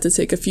did have to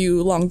take a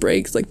few long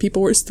breaks,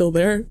 people were still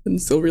there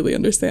and still really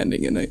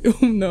understanding, and I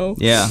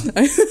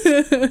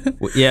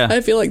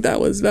feel like that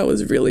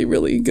was really,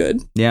 really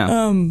good.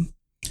 I'm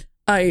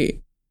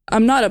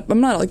not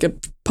a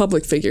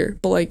public figure,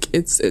 but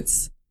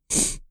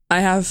I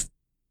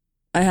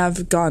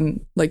have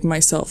gone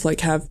myself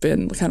have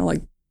been kind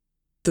of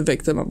the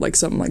victim of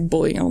some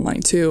bullying online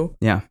too.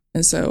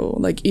 And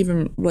so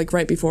even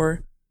right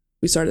before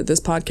we started this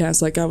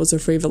podcast, I was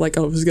afraid that it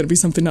was gonna be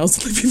something else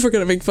people were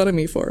gonna make fun of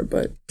me for,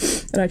 but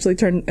it actually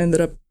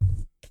ended up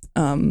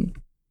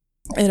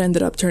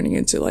turning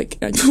into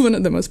one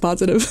of the most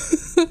positive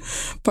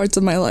parts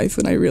of my life,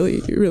 and I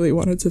really, really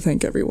wanted to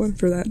thank everyone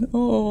for that.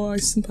 Oh, I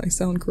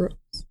sound gross.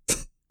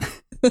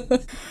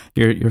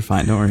 You're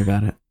fine. Don't worry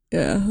about it.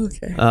 Yeah.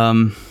 Okay.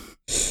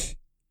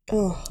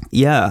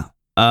 Yeah.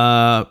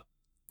 I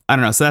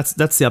don't know. So that's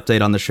the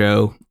update on the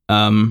show.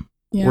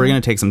 We're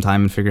going to take some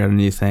time and figure out a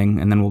new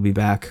thing, and then we'll be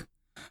back.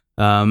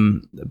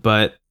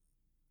 But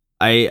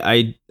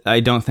I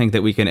don't think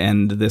that we can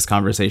end this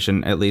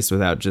conversation, at least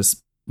without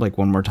just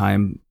one more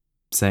time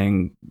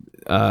saying,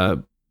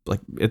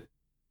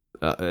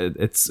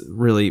 it's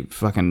really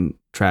fucking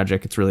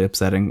tragic. It's really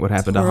upsetting what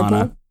happened to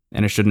Hana,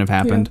 and it shouldn't have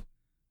happened.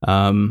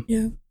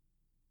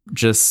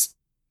 Just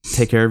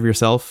take care of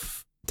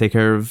yourself. Take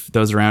care of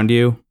those around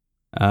you.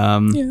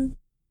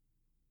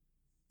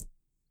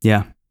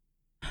 Yeah.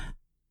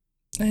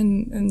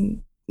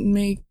 And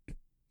make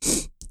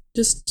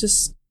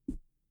just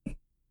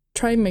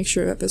try and make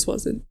sure that this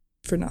wasn't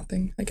for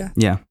nothing, I guess.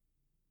 Yeah.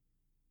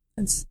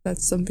 That's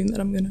something that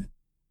I'm gonna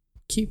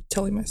keep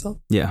telling myself.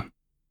 Yeah.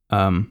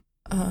 Thank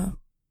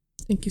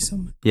you so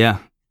much. Yeah.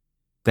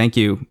 Thank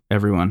you,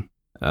 everyone.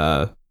 Yeah.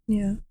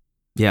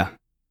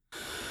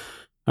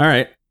 All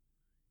right.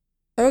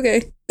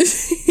 Okay.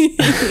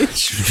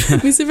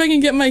 Let me see if I can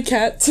get my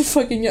cat to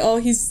fucking. Oh,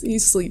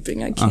 he's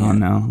sleeping. I can't. Oh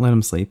no, let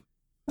him sleep.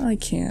 I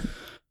can't.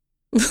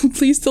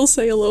 Please still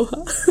say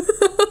aloha.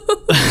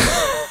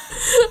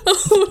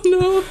 Oh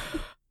no.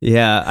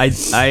 Yeah,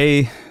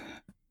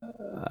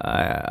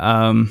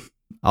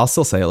 I'll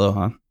still say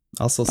aloha.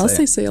 I'll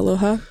say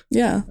aloha.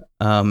 Yeah.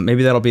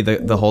 Maybe that'll be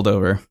the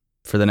holdover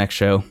for the next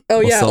show. Oh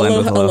we'll yeah,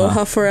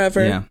 aloha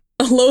forever. Yeah.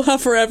 Aloha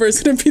forever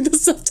is going to be the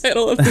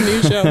subtitle of the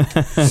new show.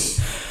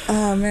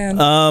 Oh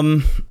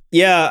man.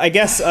 Yeah, I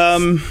guess.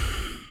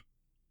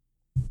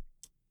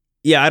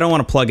 Yeah, I don't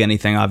want to plug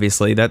anything.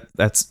 Obviously,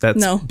 that's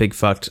no. Big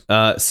fucked.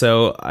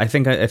 So I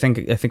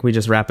think we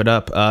just wrap it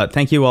up.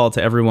 Thank you all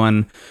to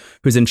everyone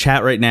who's in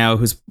chat right now,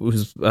 who's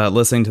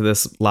listening to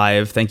this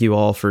live. Thank you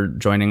all for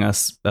joining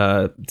us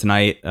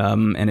tonight.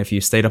 And if you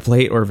stayed up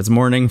late, or if it's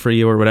morning for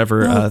you, or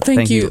whatever,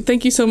 thank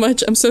you so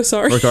much. I'm so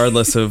sorry.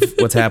 Regardless of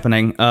what's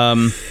happening.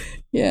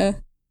 Yeah.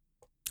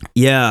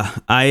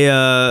 I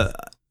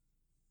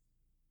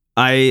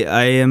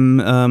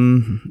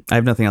am. I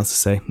have nothing else to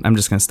say. I'm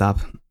just gonna stop.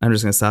 I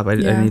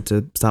need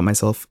to stop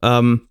myself.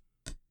 All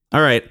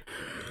right.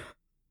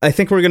 I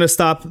think we're gonna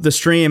stop the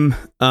stream.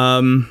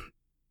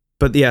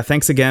 But yeah,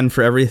 thanks again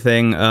for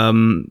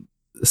everything.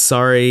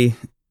 Sorry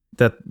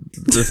that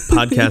this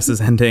podcast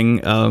is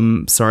ending.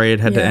 Sorry it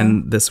had to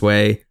end this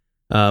way.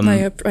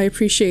 I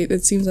appreciate.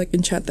 It seems like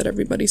in chat that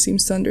everybody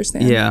seems to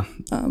understand. Yeah.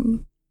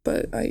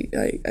 But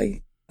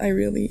I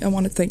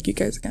want to thank you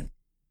guys again.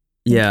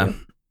 Thank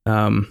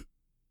you.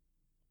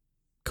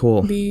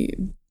 Cool.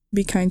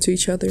 Be kind to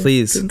each other.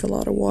 Please drink a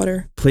lot of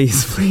water.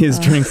 Please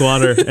drink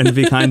water and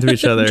be kind to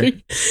each other.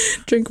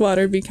 Drink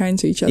water. Be kind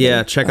to each other.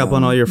 Yeah, check up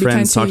on all your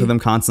friends. Talk to them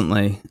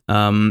constantly.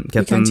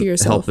 Get them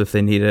help if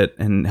they need it,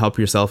 and help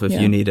yourself if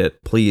you need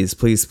it. Please.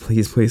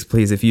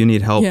 If you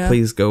need help,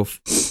 please go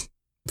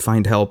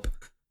find help.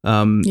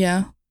 Find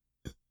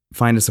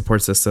a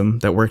support system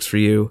that works for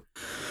you.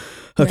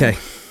 Okay.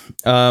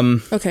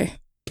 Okay.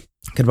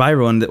 Goodbye,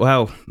 everyone.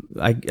 Wow,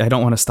 I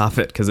don't want to stop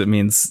it because it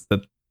means that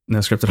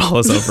No Script at All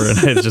is over,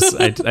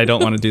 and I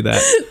don't want to do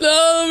that.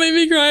 No, make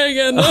me cry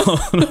again. No.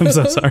 Oh,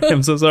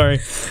 I'm so sorry.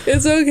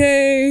 It's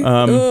okay.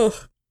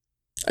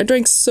 I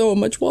drank so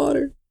much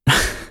water.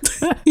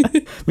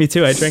 Me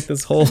too. I drank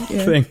this whole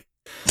thing.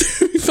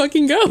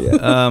 Fucking go.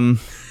 Yeah.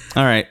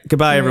 All right.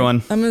 Goodbye, everyone.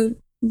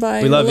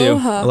 Bye. We love you.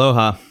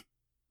 Aloha.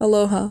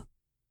 Aloha.